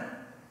to that.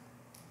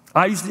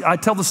 I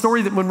tell the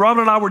story that when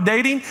Robin and I were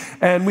dating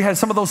and we had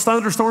some of those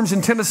thunderstorms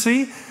in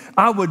Tennessee,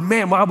 I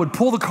would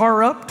pull the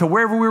car up to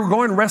wherever we were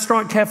going,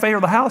 restaurant, cafe,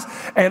 or the house,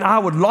 and I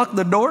would lock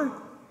the door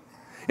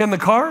in the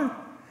car.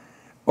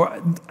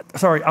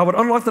 I would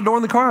unlock the door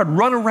in the car, I'd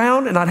run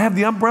around, and I'd have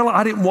the umbrella.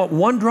 I didn't want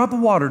one drop of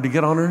water to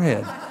get on her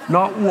head.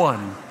 Not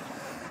one.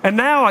 And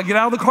now I get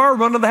out of the car,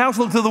 run to the house,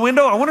 look through the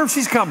window. I wonder if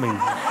she's coming.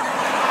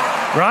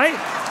 Right?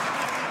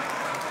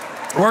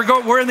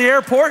 We're in the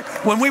airport.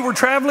 When we were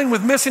traveling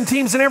with mission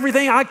teams and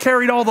everything, I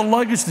carried all the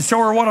luggage to show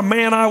her what a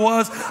man I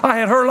was. I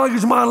had her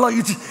luggage, my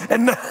luggage.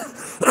 And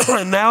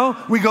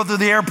now we go through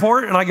the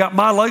airport, and I got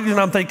my luggage, and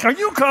I'm thinking, are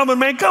you coming,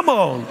 man? Come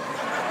on.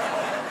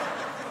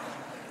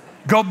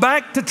 Go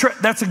back to,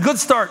 that's a good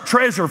start.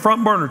 Treasure,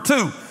 front burner.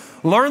 2,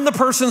 Learn the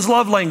person's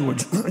love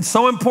language. It's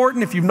so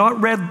important. If you've not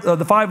read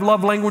the 5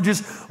 love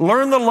languages,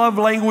 learn the love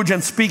language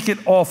and speak it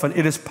often.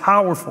 It is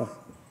powerful.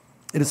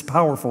 It is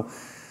powerful.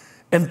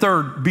 And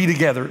third, be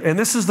together. And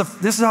this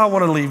is how I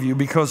want to leave you,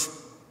 because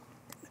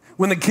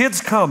when the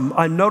kids come,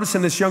 I notice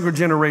in this younger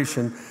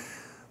generation,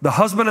 the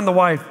husband and the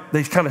wife,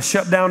 they kind of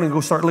shut down and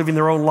go start living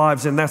their own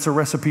lives, and that's a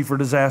recipe for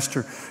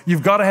disaster.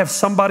 You've got to have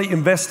somebody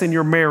invest in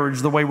your marriage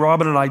the way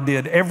Robin and I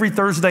did. Every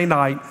Thursday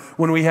night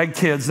when we had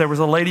kids, there was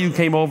a lady who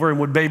came over and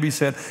would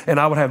babysit, and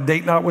I would have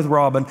date night with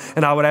Robin,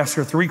 and I would ask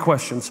her 3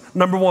 questions.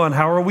 Number 1,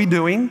 how are we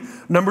doing?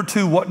 Number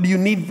 2, what do you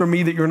need from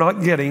me that you're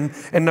not getting?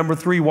 And number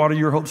 3, what are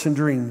your hopes and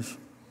dreams?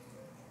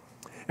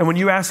 And when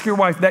you ask your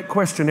wife that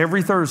question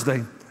every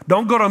Thursday,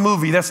 don't go to a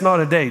movie, that's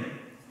not a date.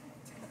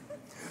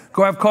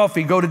 Go have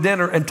coffee, go to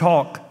dinner and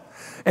talk.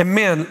 And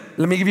men,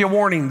 let me give you a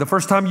warning. The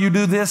first time you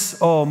do this,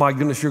 oh my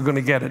goodness, you're going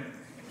to get it.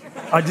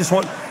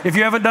 If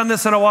you haven't done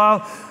this in a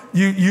while,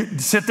 you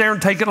sit there and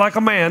take it like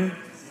a man.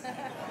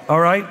 All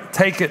right?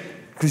 Take it,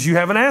 because you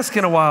haven't asked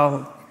in a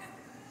while.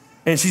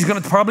 And she's going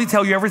to probably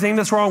tell you everything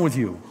that's wrong with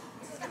you.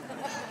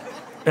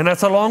 And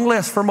that's a long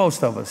list for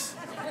most of us.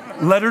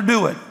 Let her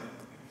do it.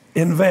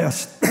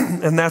 Invest.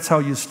 And that's how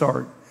you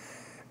start.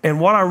 And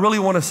what I really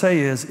want to say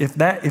is, if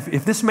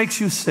this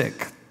makes you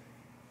sick,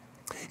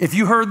 if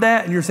you heard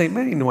that and you're saying,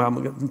 man, no, I'm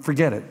going to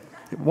forget it.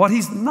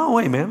 No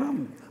way, man,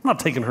 I'm not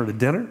taking her to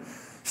dinner.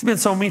 She's been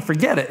so mean,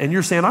 forget it. And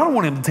you're saying, I don't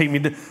want him to take me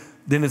to,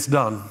 then it's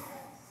done.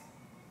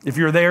 If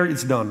you're there,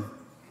 it's done.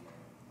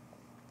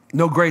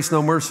 No grace,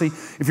 no mercy.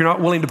 If you're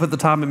not willing to put the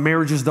time in,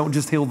 marriages don't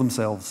just heal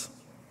themselves.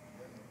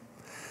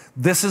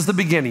 This is the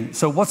beginning.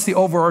 So what's the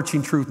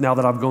overarching truth now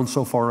that I've gone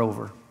so far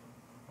over?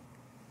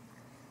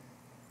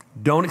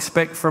 Don't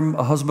expect from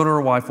a husband or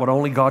a wife what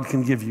only God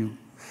can give you.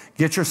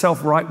 Get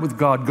yourself right with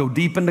God. Go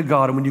deep into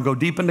God. And when you go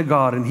deep into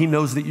God and He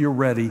knows that you're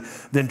ready,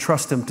 then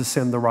trust Him to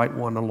send the right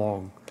one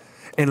along.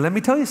 And let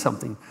me tell you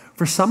something.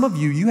 For some of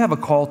you, you have a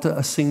call to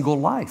a single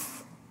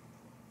life.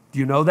 Do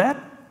you know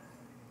that?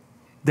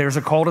 There's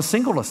a call to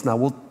singleness. Now,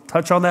 we'll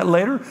touch on that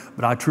later,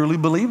 but I truly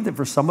believe that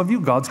for some of you,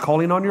 God's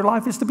calling on your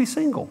life is to be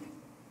single.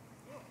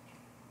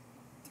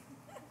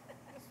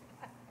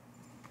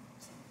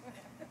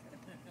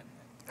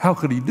 How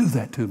could He do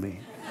that to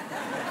me?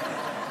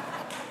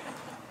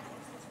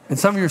 And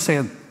some of you are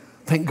saying,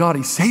 thank God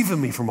He's saving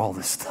me from all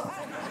this stuff.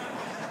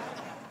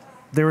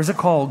 There is a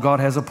call. God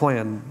has a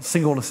plan.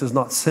 Singleness is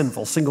not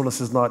sinful. Singleness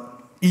is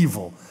not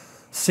evil.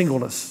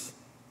 Singleness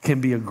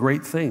can be a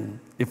great thing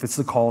if it's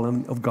the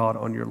calling of God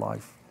on your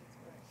life.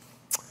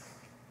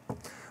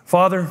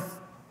 Father,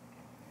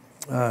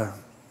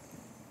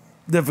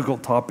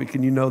 difficult topic,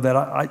 and you know that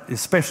I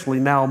especially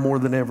now more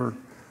than ever,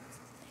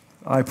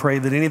 I pray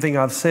that anything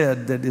I've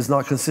said that is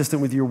not consistent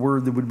with your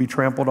word that would be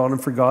trampled on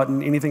and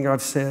forgotten, anything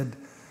I've said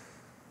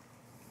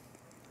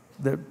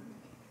that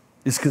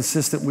is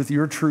consistent with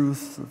your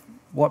truth,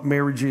 what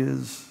marriage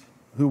is,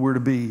 who we're to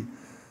be,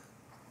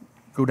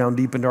 go down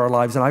deep into our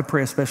lives. And I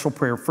pray a special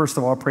prayer. First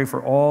of all, I pray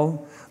for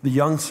all the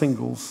young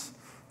singles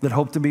that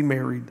hope to be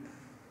married,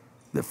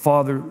 that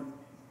Father,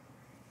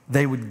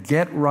 they would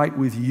get right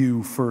with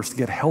you first,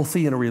 get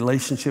healthy in a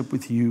relationship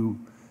with you.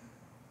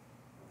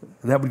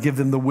 And that would give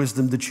them the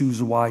wisdom to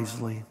choose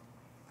wisely.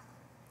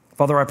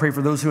 Father, I pray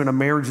for those who are in a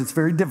marriage that's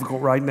very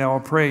difficult right now. I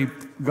pray,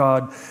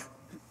 God,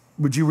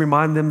 would you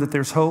remind them that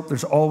there's hope?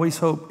 There's always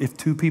hope. If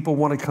 2 people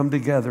want to come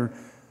together,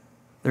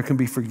 there can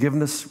be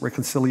forgiveness,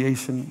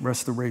 reconciliation,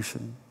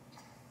 restoration.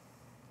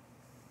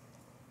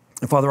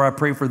 And Father, I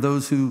pray for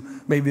those who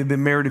maybe have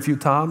been married a few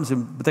times,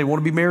 but they want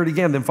to be married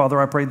again. Then Father,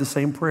 I pray the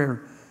same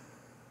prayer,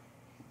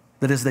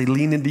 that as they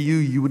lean into you,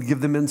 you would give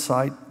them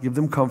insight, give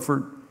them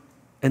comfort,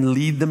 and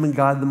lead them and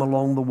guide them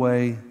along the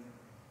way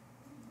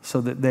so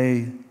that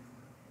they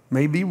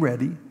may be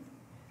ready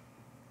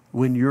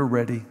when you're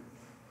ready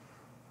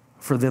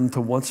for them to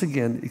once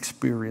again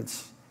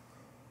experience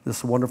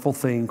this wonderful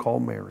thing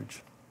called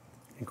marriage.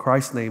 In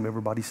Christ's name,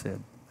 everybody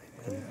said,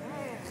 amen.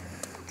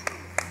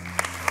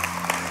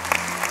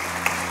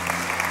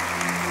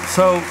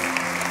 So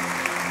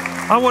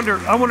I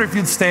wonder if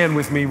you'd stand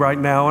with me right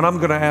now, and I'm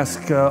going to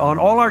ask on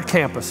all our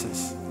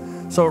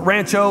campuses. So at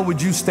Rancho,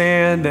 would you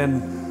stand?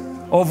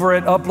 And over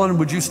at Upland,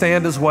 would you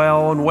stand as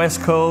well? And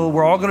Westco,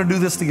 we're all going to do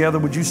this together.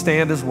 Would you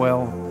stand as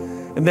well?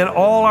 And then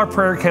all our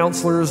prayer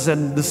counselors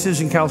and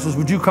decision counselors,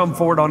 would you come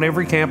forward on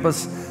every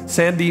campus?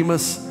 San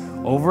Dimas,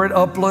 over at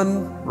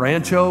Upland,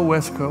 Rancho,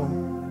 Westco.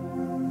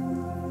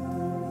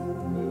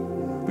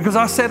 Because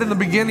I said in the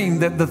beginning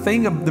that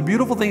the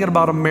beautiful thing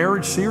about a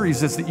marriage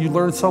series is that you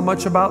learn so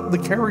much about the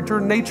character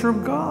and nature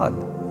of God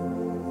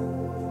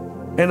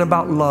and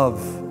about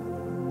love.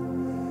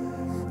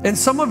 And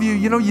some of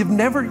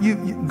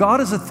you,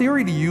 God is a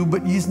theory to you,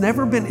 but He's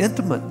never been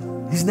intimate.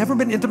 He's never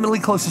been intimately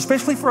close,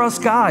 especially for us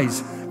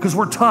guys, because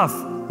we're tough.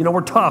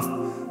 We're tough.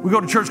 We go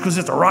to church because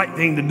it's the right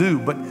thing to do.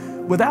 But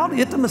without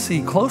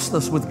intimacy,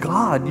 closeness with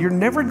God, you're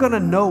never going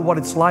to know what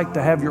it's like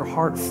to have your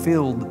heart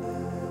filled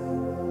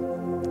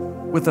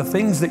with the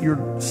things that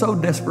you're so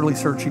desperately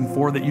searching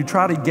for, that you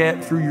try to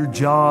get through your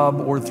job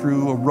or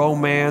through a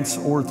romance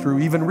or through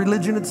even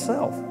religion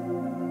itself.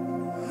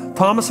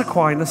 Thomas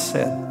Aquinas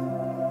said,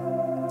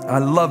 I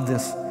love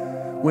this,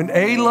 when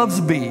A loves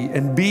B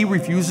and B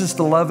refuses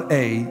to love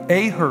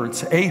A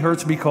hurts. A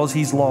hurts because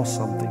he's lost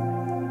something.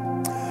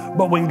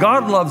 But when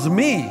God loves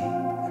me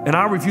and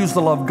I refuse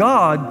to love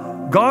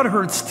God, God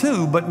hurts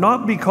too, but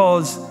not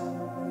because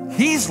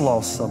he's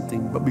lost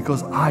something, but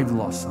because I've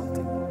lost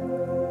something.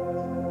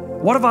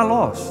 What have I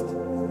lost?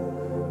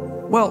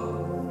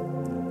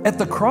 Well, at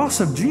the cross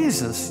of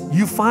Jesus,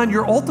 you find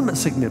your ultimate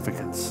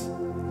significance.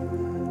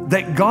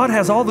 That God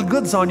has all the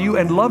goods on you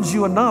and loves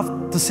you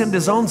enough to send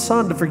his own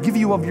son to forgive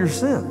you of your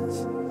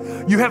sins.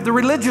 You have the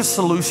religious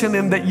solution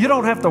in that you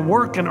don't have to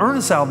work and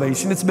earn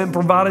salvation. It's been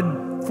provided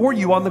for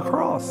you on the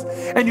cross.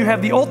 And you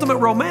have the ultimate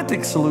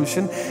romantic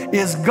solution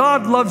is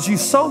God loves you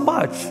so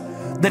much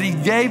that he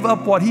gave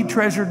up what he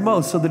treasured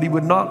most so that he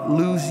would not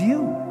lose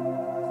you.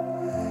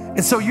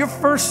 And so your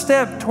first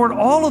step toward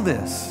all of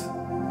this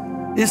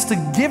is to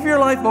give your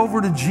life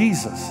over to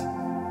Jesus.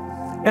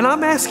 And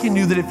I'm asking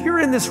you that if you're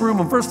in this room,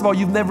 and first of all,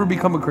 you've never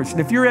become a Christian,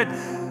 if you're at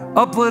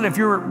Upland, if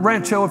you're at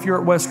Rancho, if you're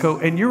at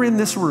Westco, and you're in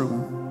this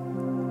room,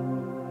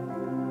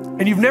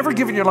 and you've never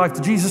given your life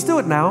to Jesus, do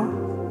it now.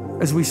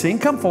 As we sing,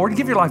 come forward,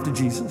 give your life to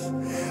Jesus.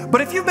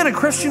 But if you've been a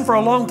Christian for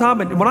a long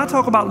time, and when I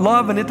talk about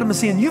love and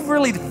intimacy, and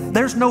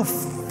there's no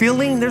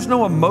feeling, there's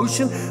no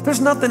emotion, there's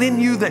nothing in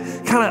you that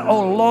kind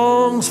of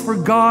longs for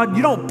God.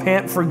 You don't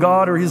pant for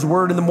God or his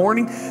word in the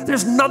morning.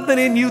 There's nothing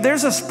in you.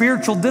 There's a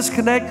spiritual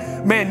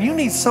disconnect. Man, you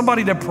need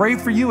somebody to pray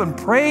for you, and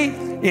pray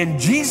in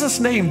Jesus'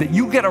 name that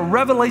you get a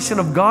revelation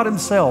of God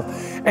himself.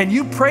 And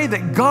you pray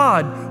that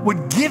God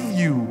would give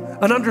you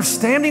an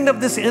understanding of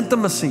this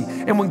intimacy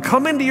and would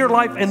come into your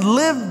life and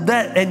live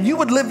that, and you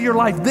would live your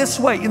life this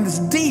way in this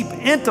deep,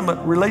 intimate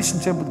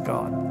relationship with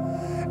God.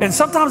 And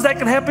sometimes that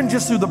can happen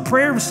just through the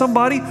prayer of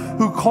somebody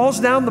who calls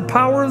down the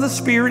power of the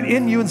Spirit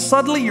in you, and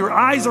suddenly your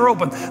eyes are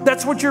open.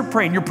 That's what you're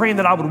praying. You're praying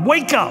that I would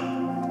wake up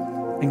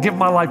and give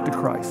my life to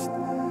Christ.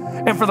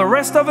 And for the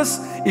rest of us,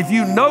 if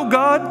you know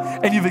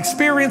God and you've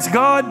experienced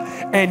God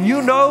and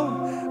you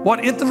know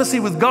what intimacy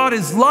with God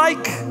is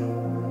like,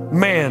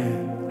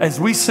 man, as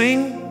we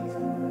sing,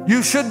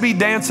 you should be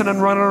dancing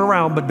and running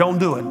around, but don't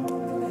do it.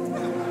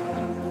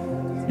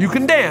 You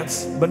can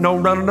dance, but no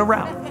running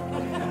around.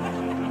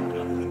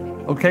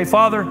 Okay,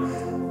 Father,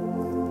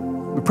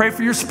 we pray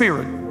for your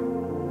Spirit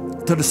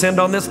to descend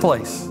on this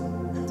place,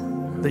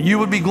 that you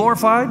would be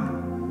glorified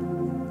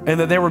and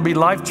that there would be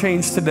life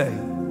change today.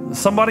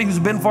 Somebody who's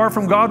been far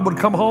from God would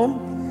come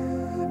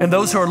home, and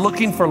those who are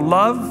looking for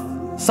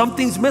love,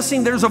 something's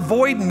missing, there's a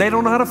void and they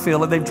don't know how to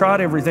fill it. They've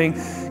tried everything.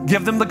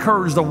 Give them the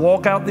courage to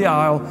walk out the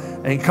aisle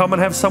and come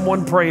and have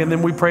someone pray. And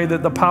then we pray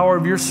that the power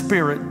of your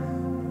Spirit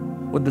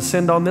would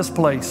descend on this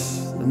place,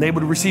 and they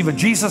would receive a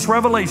Jesus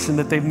revelation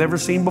that they've never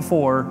seen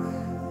before,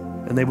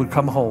 and they would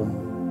come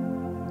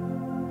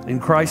home. In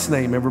Christ's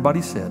name,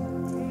 everybody said.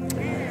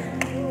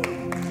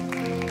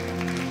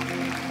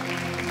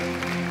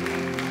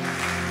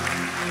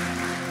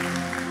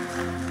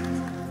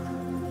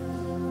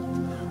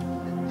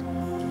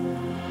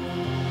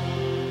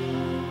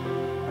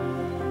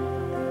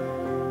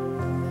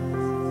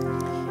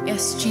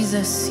 Yes,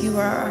 Jesus, you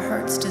are our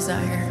heart's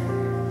desire.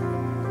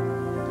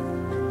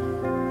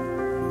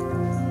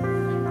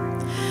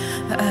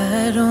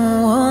 I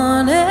don't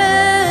want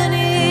anything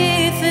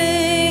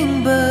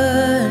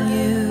but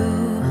you.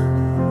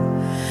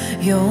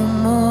 You're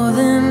more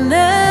than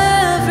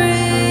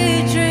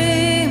every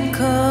dream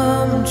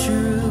come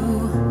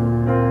true.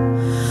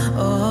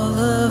 All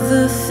of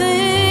the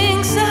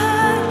things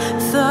I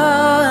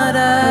thought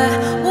I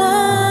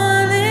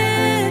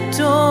wanted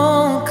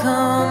don't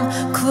come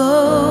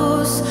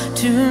close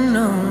to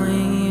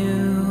knowing you.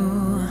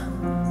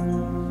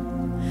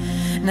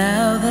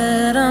 Now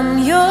that I'm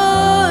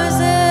yours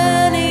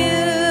and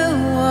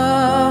you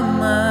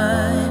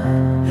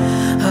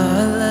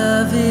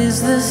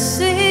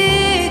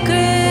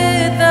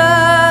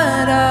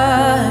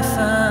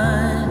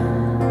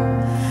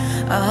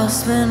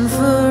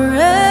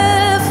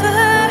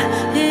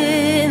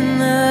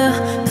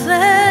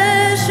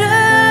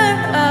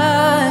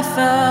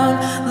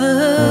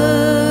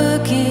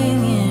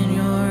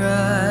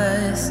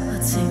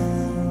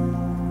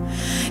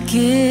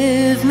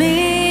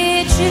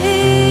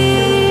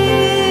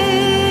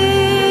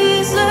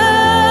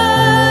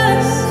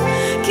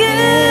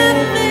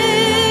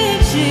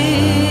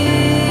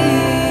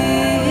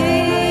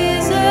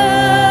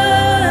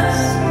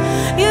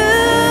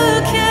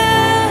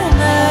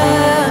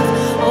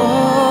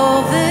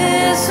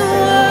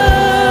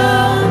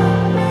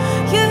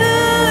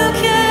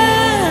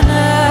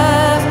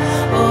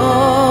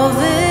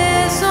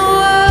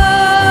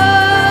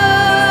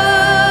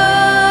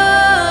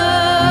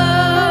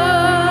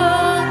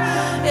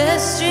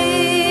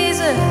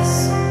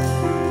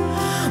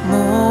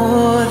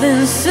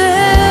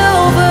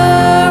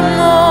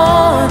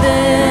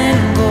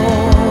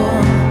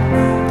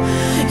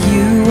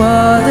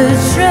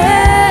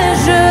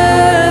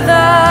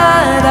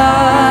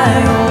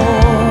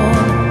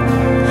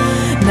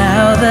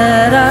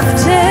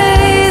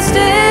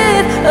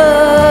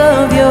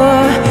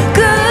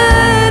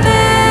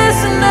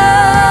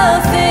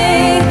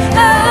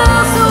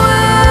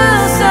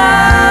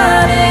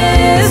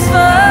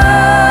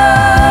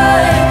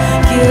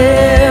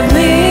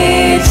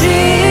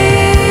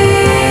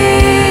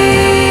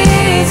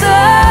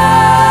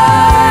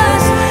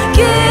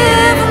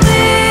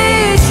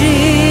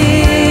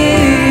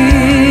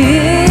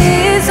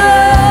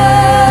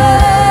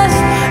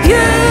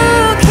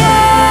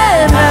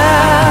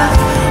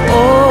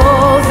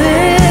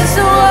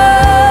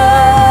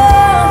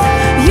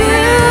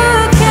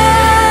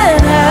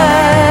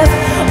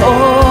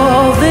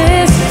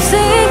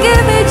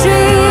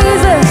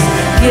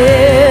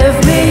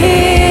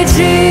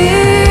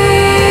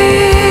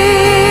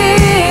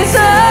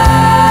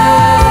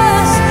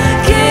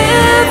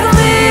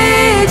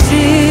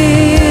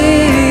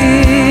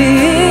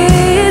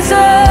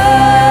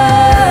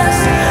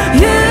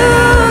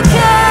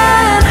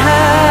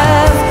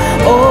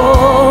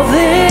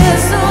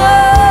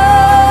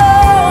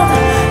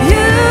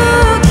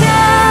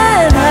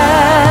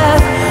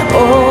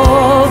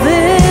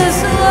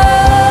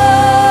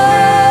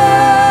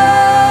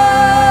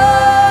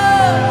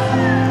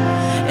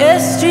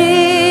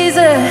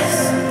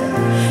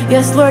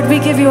Jesus. Lord, we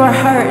give you our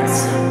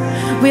hearts.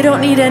 We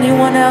don't need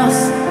anyone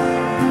else.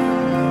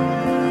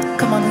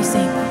 Come on, we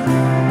sing.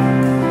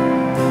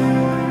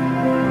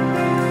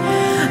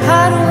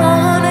 I don't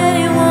want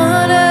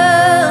anyone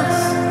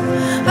else.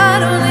 I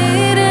don't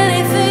need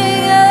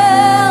anything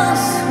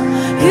else.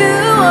 You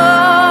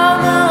are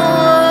my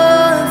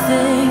one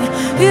thing.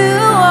 You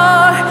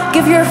are.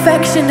 Give your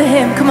affection to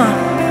him. Come on.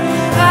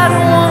 I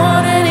don't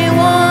want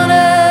anyone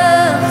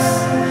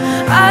else.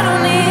 I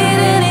don't need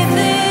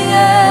anything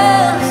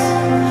else.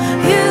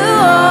 You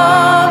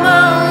are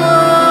my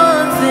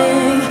one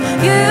thing.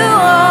 You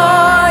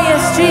are.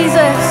 Yes,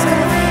 Jesus.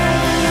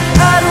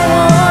 I don't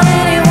want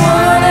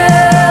anyone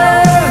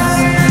else.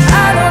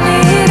 I don't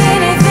need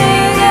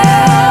anything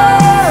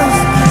else.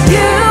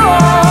 You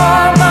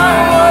are my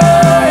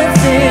one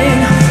thing.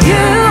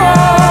 You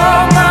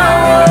are my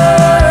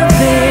one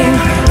thing.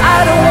 I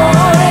don't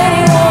want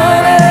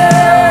anyone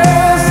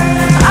else.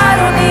 I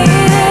don't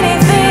need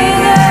anything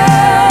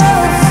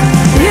else.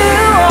 You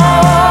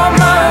are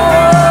my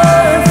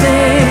one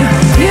thing.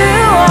 You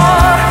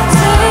are.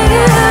 Sing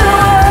it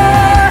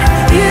loud.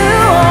 You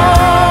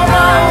are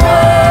my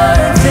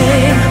one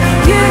thing.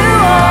 You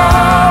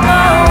are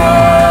my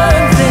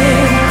one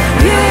thing.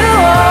 You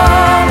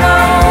are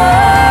my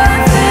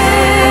one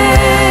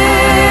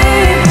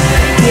thing.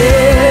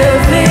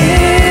 Give me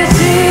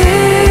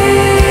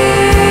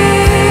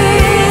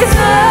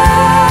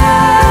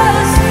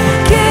Jesus.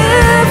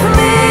 Give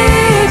me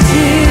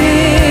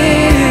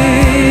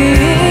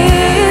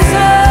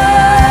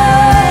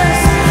Jesus.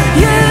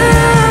 You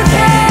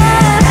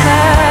can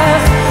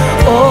have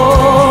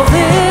all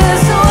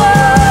this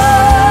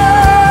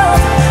world.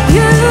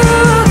 You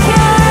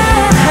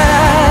can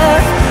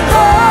have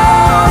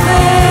all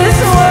this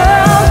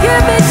world.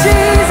 Give me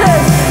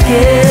Jesus.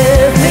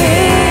 Give me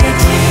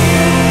Jesus.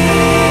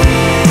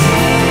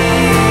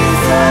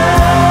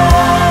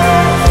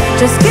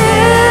 Just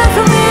give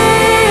me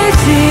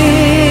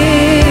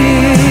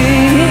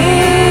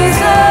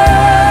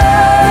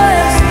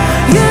Jesus.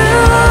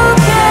 You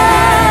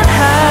can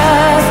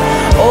have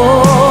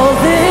all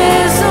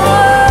this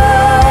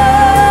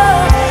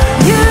world.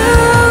 You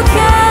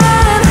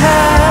can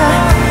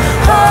have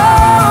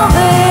all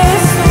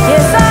this.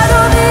 Yes, I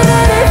don't need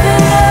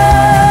anything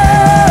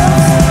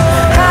else.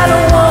 I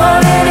don't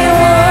want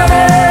anyone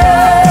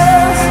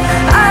else.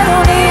 I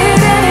don't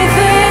need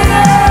anything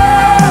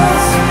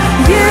else.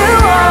 You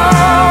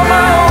are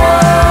my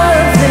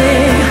one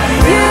thing.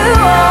 You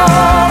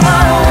are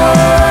my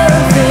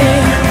one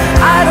thing.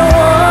 I don't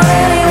want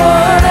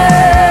anyone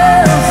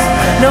else.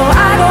 No,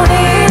 I don't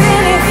need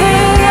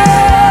anything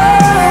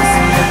else.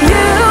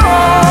 You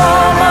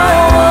are my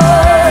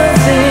one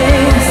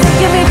thing. So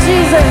give me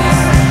Jesus.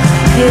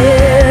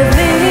 Give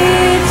me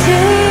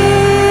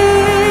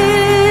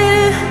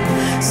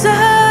Jesus.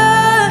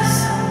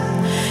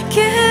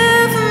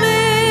 Give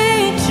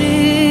me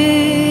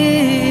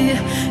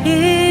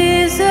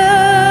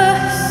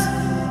Jesus.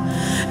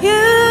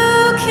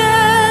 You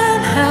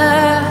can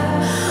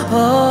have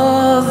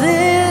all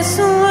this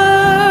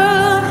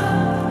world.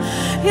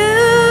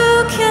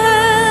 You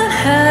can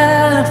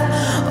have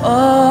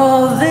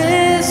all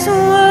this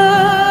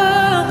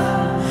world.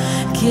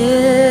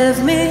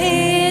 Give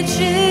me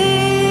Jesus.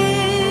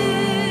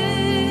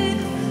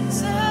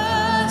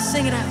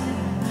 Sing it out.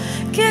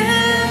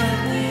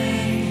 Give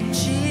me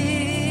Jesus.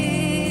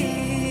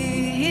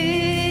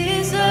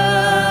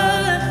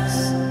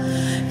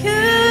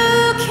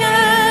 You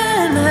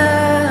can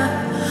have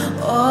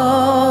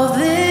all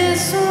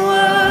this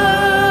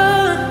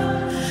world.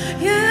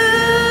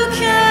 You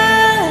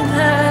can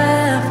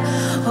have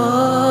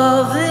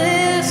all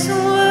this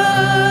world.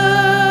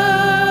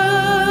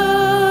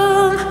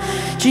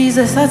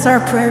 Jesus, that's our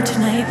prayer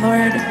tonight,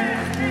 Lord.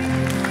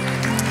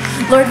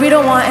 Lord, we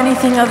don't want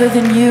anything other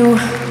than you.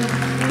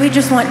 We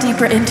just want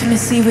deeper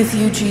intimacy with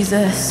you,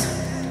 Jesus.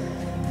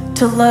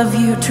 To love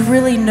you, to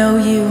really know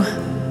you.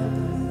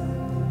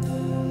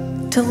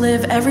 To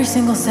live every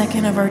single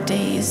second of our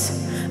days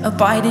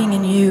abiding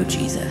in you,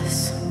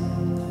 Jesus.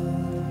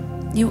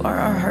 You are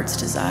our heart's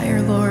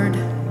desire, Lord.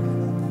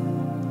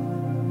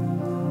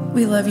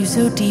 We love you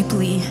so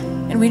deeply,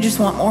 and we just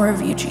want more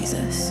of you,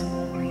 Jesus.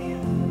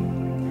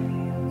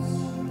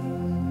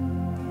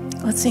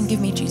 Let's sing Give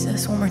Me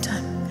Jesus one more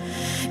time.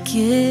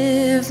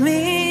 Give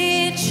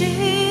me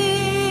Jesus.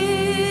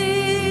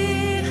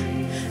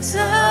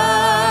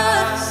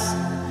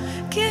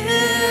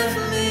 Give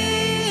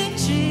me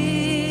Jesus.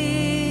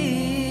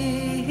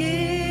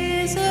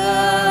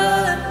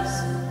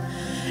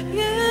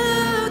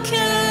 You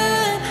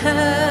can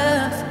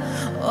have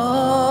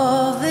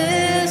all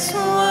this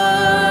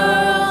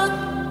world.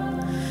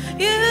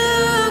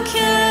 You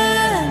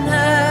can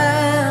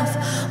have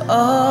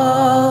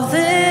all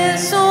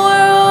this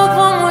world.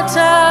 One more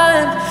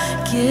time.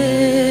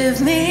 Give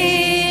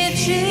me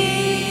Jesus.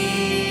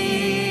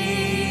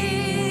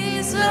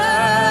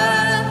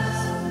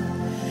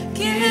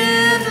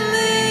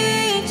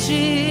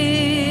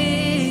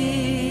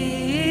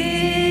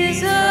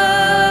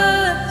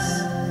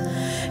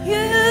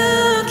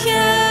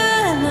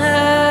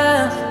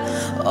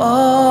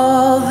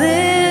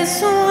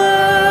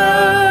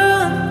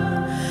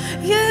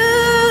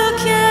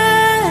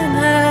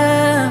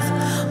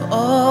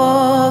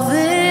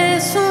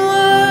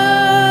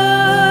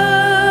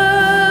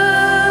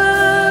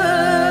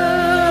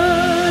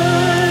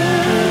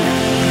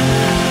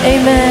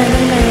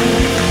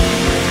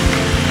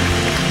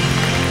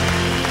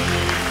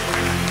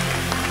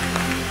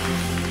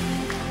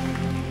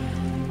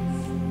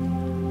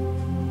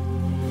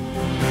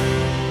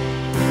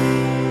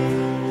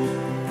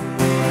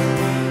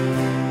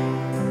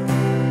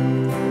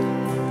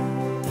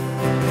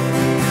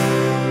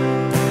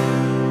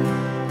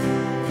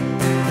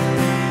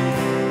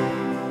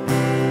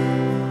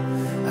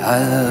 I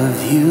love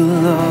you,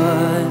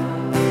 Lord.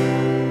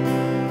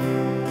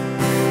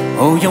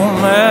 Oh, your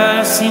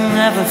mercy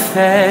never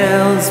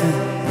fails me.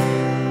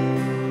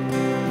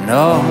 And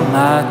all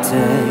my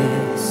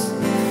days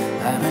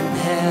I've been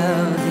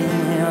held in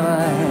your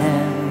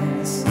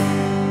hands.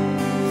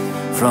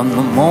 From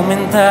the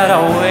moment that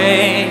I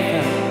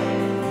wake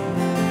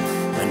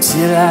up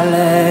until I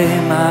lay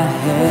my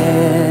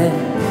head,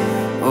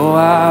 oh,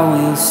 I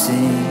will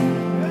sing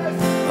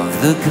of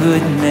the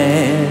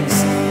goodness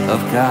of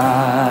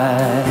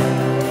God.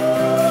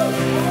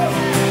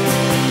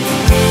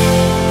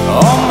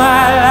 All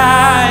my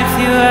life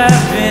you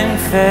have been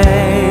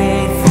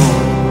faithful.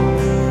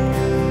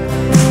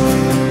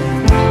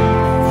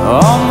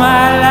 All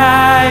my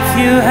life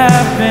you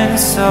have been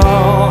so,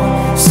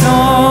 so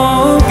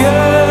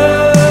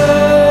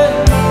good.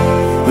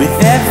 With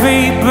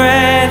every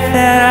breath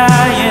that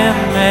I am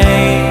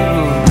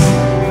able,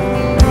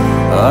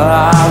 oh,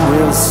 I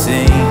will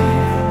sing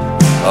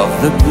of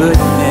the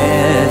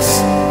goodness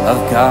of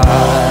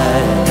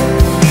God.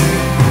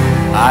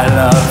 I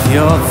love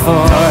your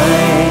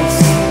voice.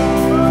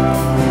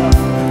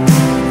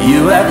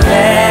 You have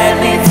led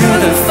me through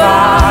the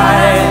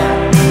fire.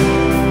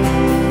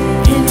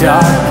 In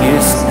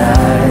darkest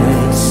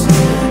nights,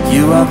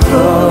 you are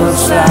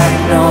close like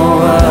no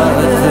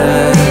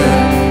other.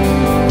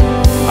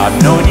 I've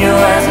known you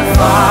as a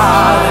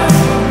father.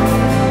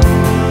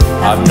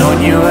 I've known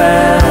you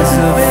as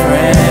a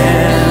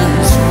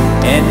friend.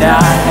 And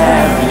I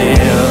have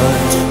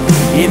lived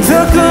in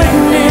the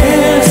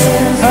goodness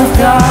of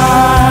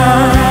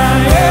God.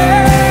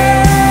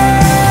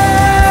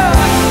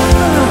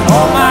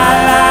 All my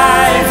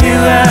life you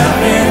have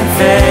been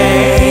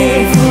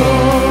faithful.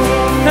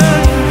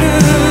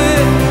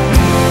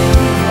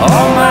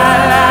 All my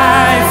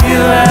life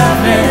you have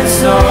been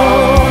so,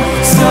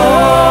 so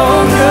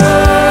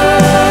good.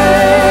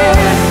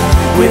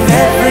 With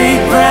every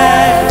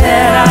breath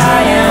that I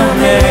am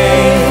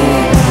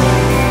able,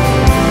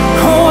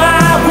 oh, I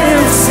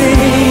will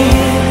sing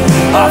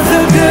of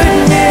the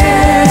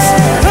goodness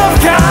of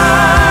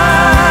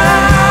God.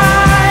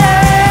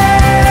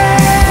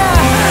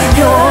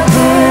 Your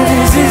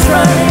goodness is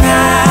running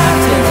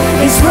after,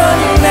 it's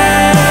running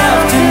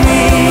after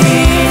me.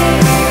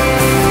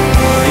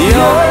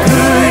 Your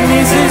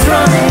goodness is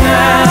running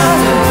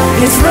after,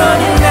 it's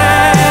running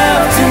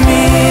after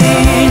me.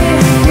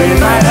 With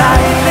my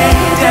life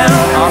laid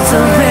down, I'll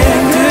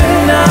surrender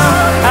now.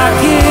 I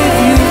give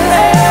you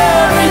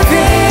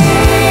everything.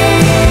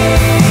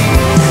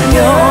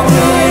 Your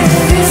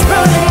goodness is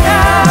running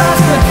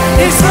after,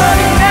 it's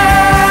running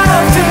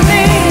after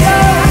me.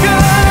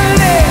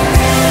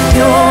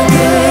 Your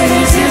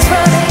goodness is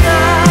running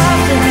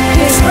after,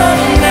 it's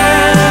running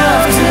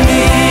after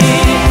me.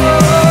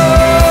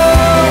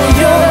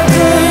 Your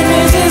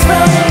goodness is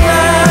running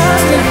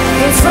after,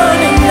 it's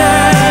running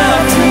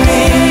after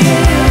me.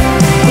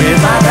 With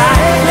my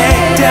life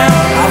laid down,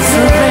 I'll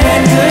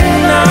surrender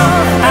now.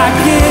 I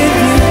give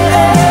you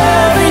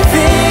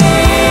everything.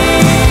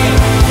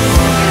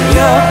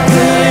 Your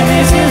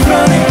goodness is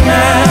running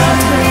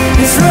after,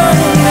 it's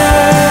running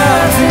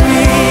after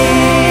me.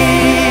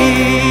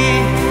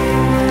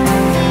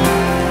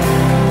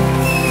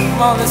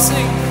 Come on, let's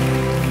sing.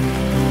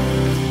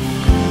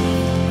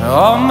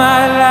 All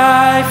my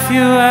life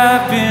you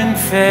have been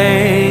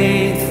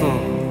faithful.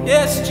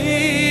 Yes,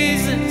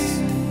 Jesus.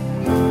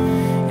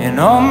 And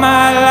all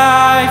my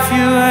life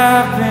you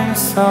have been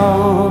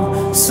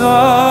so, so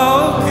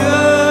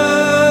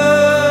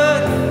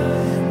good.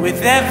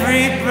 With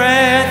every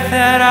breath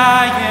that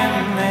I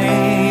am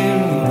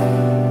able,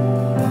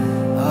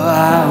 oh,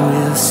 I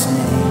will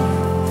sing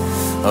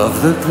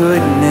of the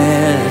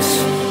goodness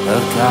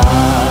of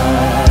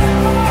God.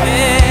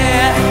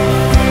 Yeah,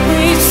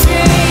 we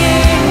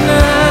sing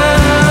now.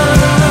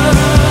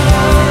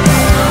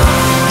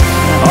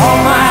 All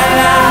my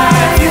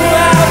life you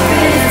have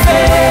been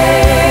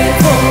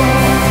faithful.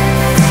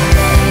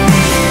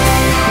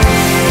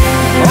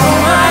 All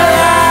my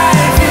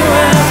life you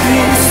have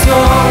been so,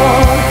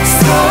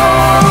 so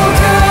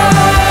good.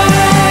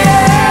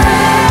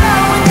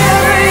 With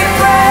every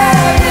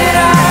breath that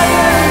I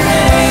am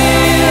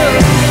able,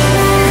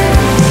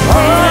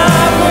 oh,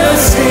 I will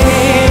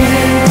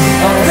sing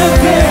of the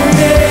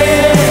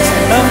goodness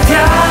of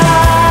God.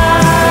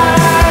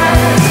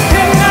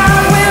 And I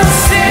will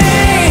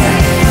sing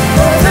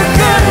of the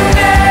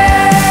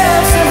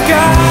goodness of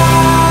God.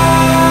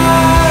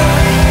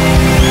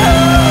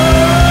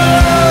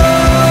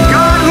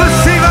 God, we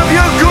sing of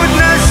your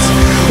goodness.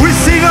 We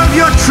sing of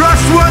your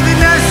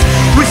trustworthiness.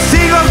 We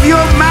sing of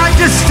your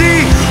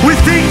majesty. We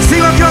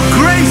sing of your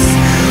grace.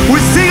 We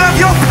sing of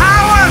your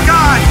power,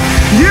 God.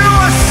 You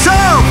are so,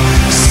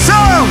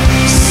 so,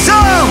 so,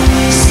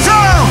 so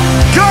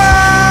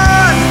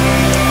good.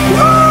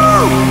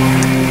 Woo!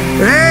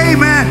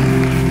 Amen.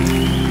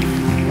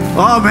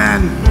 Oh,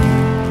 man.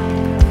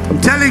 I'm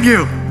telling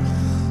you,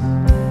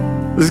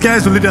 these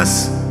guys will lead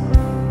us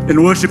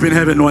in worship in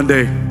heaven one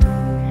day.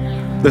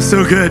 They're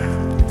so good.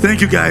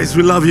 Thank you, guys.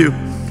 We love you.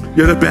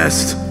 You're the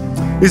best.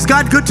 Is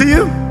God good to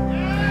you?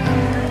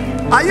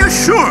 Are you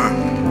sure?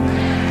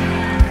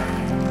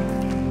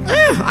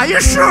 Are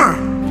you sure?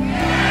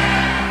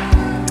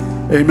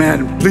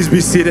 Amen. Please be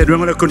seated. We're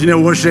going to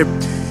continue worship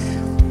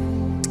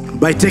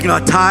by taking our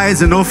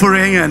tithes and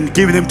offering and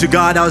giving them to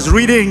God. I was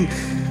reading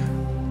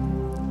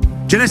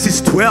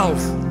Genesis 12,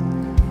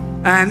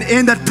 and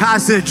in that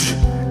passage,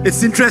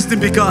 it's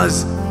interesting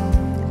because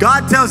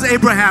God tells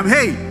Abraham,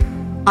 hey,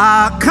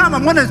 come,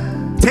 I'm going to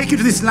take you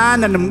to this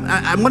land, and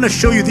I'm going to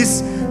show you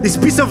this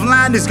piece of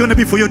land is going to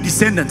be for your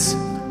descendants.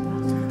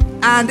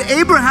 And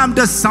Abraham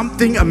does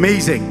something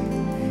amazing.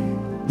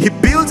 He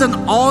builds an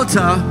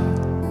altar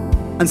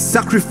and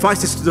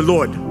sacrifices to the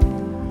Lord,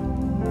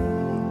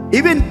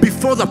 even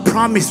before the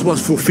promise was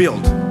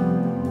fulfilled.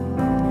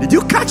 Did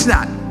you catch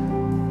that?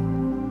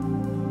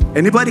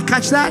 Anybody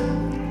catch that?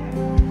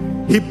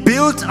 He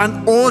built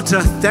an altar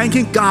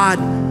thanking God.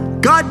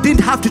 God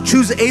didn't have to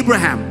choose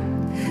Abraham.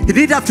 He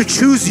didn't have to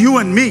choose you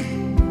and me,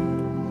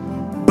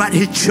 but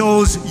He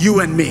chose you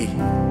and me.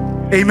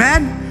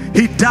 Amen?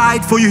 He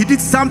died for you. He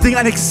did something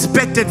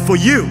unexpected for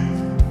you.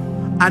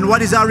 And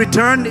what is our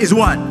return? Is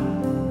what?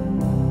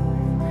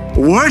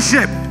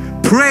 Worship,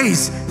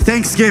 praise,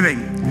 thanksgiving.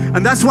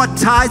 And that's what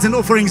tithes and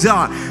offerings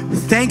are.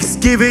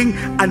 Thanksgiving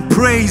and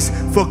praise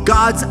for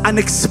God's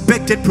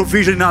unexpected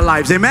provision in our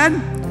lives.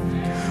 Amen?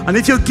 And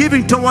if you're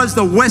giving towards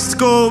the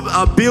Westco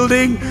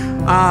building,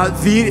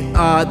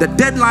 the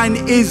deadline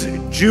is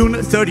June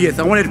 30th.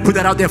 I wanted to put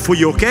that out there for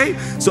you, okay?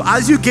 So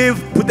as you give,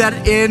 put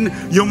that in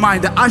your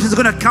mind. The ushers are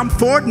going to come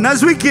forward, and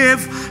as we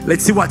give,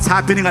 let's see what's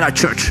happening at our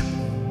church.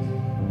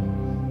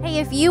 Hey,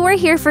 if you were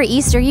here for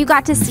Easter, you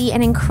got to see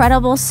an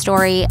incredible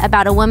story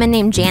about a woman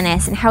named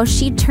Janice and how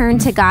she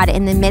turned to God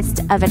in the midst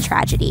of a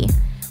tragedy.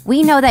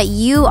 We know that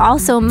you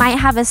also might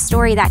have a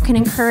story that can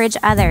encourage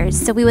others,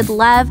 so we would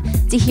love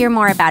to hear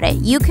more about it.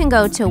 You can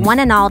go to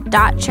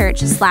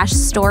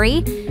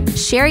oneandall.church/story,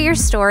 share your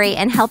story,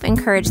 and help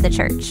encourage the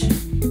church.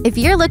 If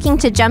you're looking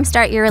to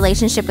jumpstart your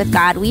relationship with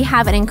God, we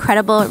have an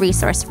incredible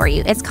resource for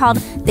you. It's called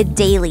The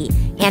Daily,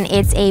 and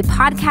it's a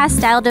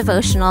podcast-style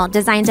devotional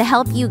designed to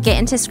help you get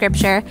into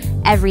Scripture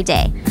every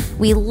day.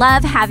 We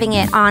love having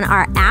it on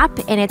our app,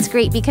 and it's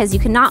great because you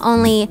can not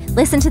only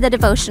listen to the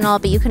devotional,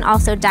 but you can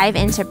also dive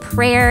into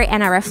prayer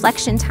and a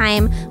reflection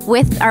time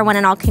with our One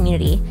and All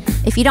community.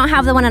 If you don't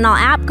have the One and All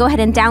app, go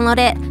ahead and download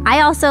it. I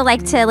also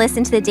like to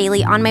listen to The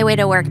Daily on my way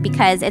to work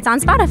because it's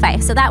on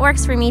Spotify, so that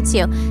works for me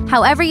too.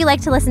 However you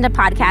like to listen to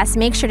podcasts,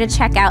 make sure to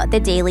check out The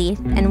Daily,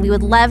 and we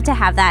would love to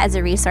have that as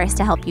a resource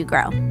to help you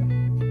grow.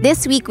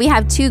 This week, we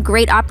have two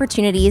great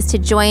opportunities to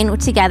join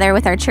together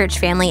with our church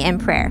family in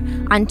prayer.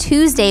 On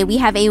Tuesday, we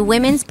have a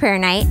women's prayer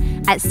night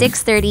at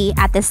 6:30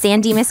 at the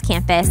San Dimas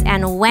campus,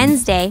 and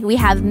Wednesday, we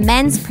have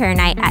men's prayer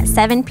night at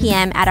 7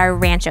 p.m. at our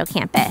Rancho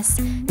campus.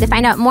 To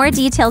find out more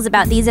details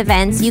about these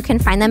events, you can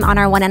find them on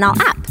our One and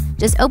All app.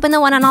 Just open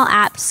the One and All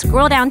app,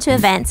 scroll down to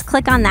events,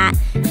 click on that,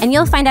 and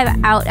you'll find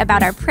out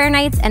about our prayer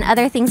nights and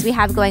other things we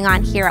have going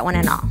on here at One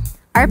and All.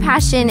 Our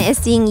passion is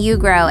seeing you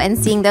grow and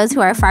seeing those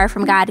who are far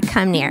from God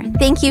come near.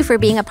 Thank you for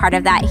being a part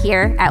of that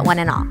here at One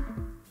and All.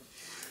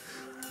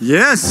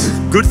 Yes,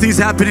 good things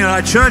happening at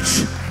our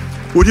church.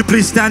 Would you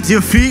please stand to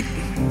your feet?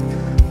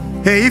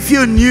 Hey, if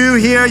you're new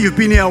here, you've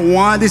been here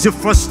this is your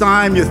first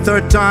time, your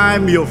third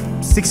time, your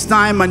sixth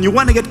time, and you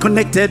want to get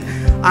connected,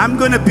 I'm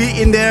going to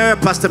be in there.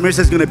 Pastor Marissa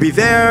is going to be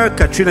there.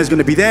 Katrina is going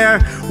to be there.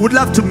 Would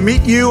love to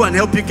meet you and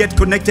help you get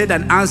connected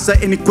and answer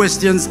any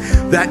questions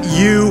that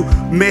you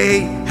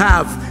may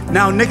have.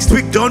 Now, next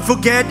week, don't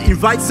forget,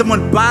 invite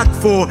someone back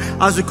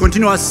as we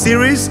continue our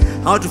series,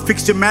 How to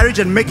Fix Your Marriage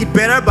and Make It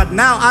Better. But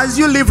now, as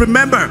you leave,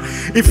 remember,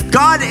 if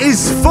God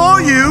is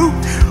for you,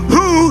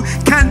 who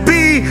can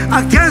be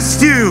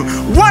against you?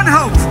 One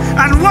hope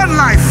and one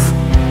life.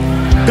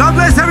 God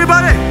bless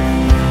everybody.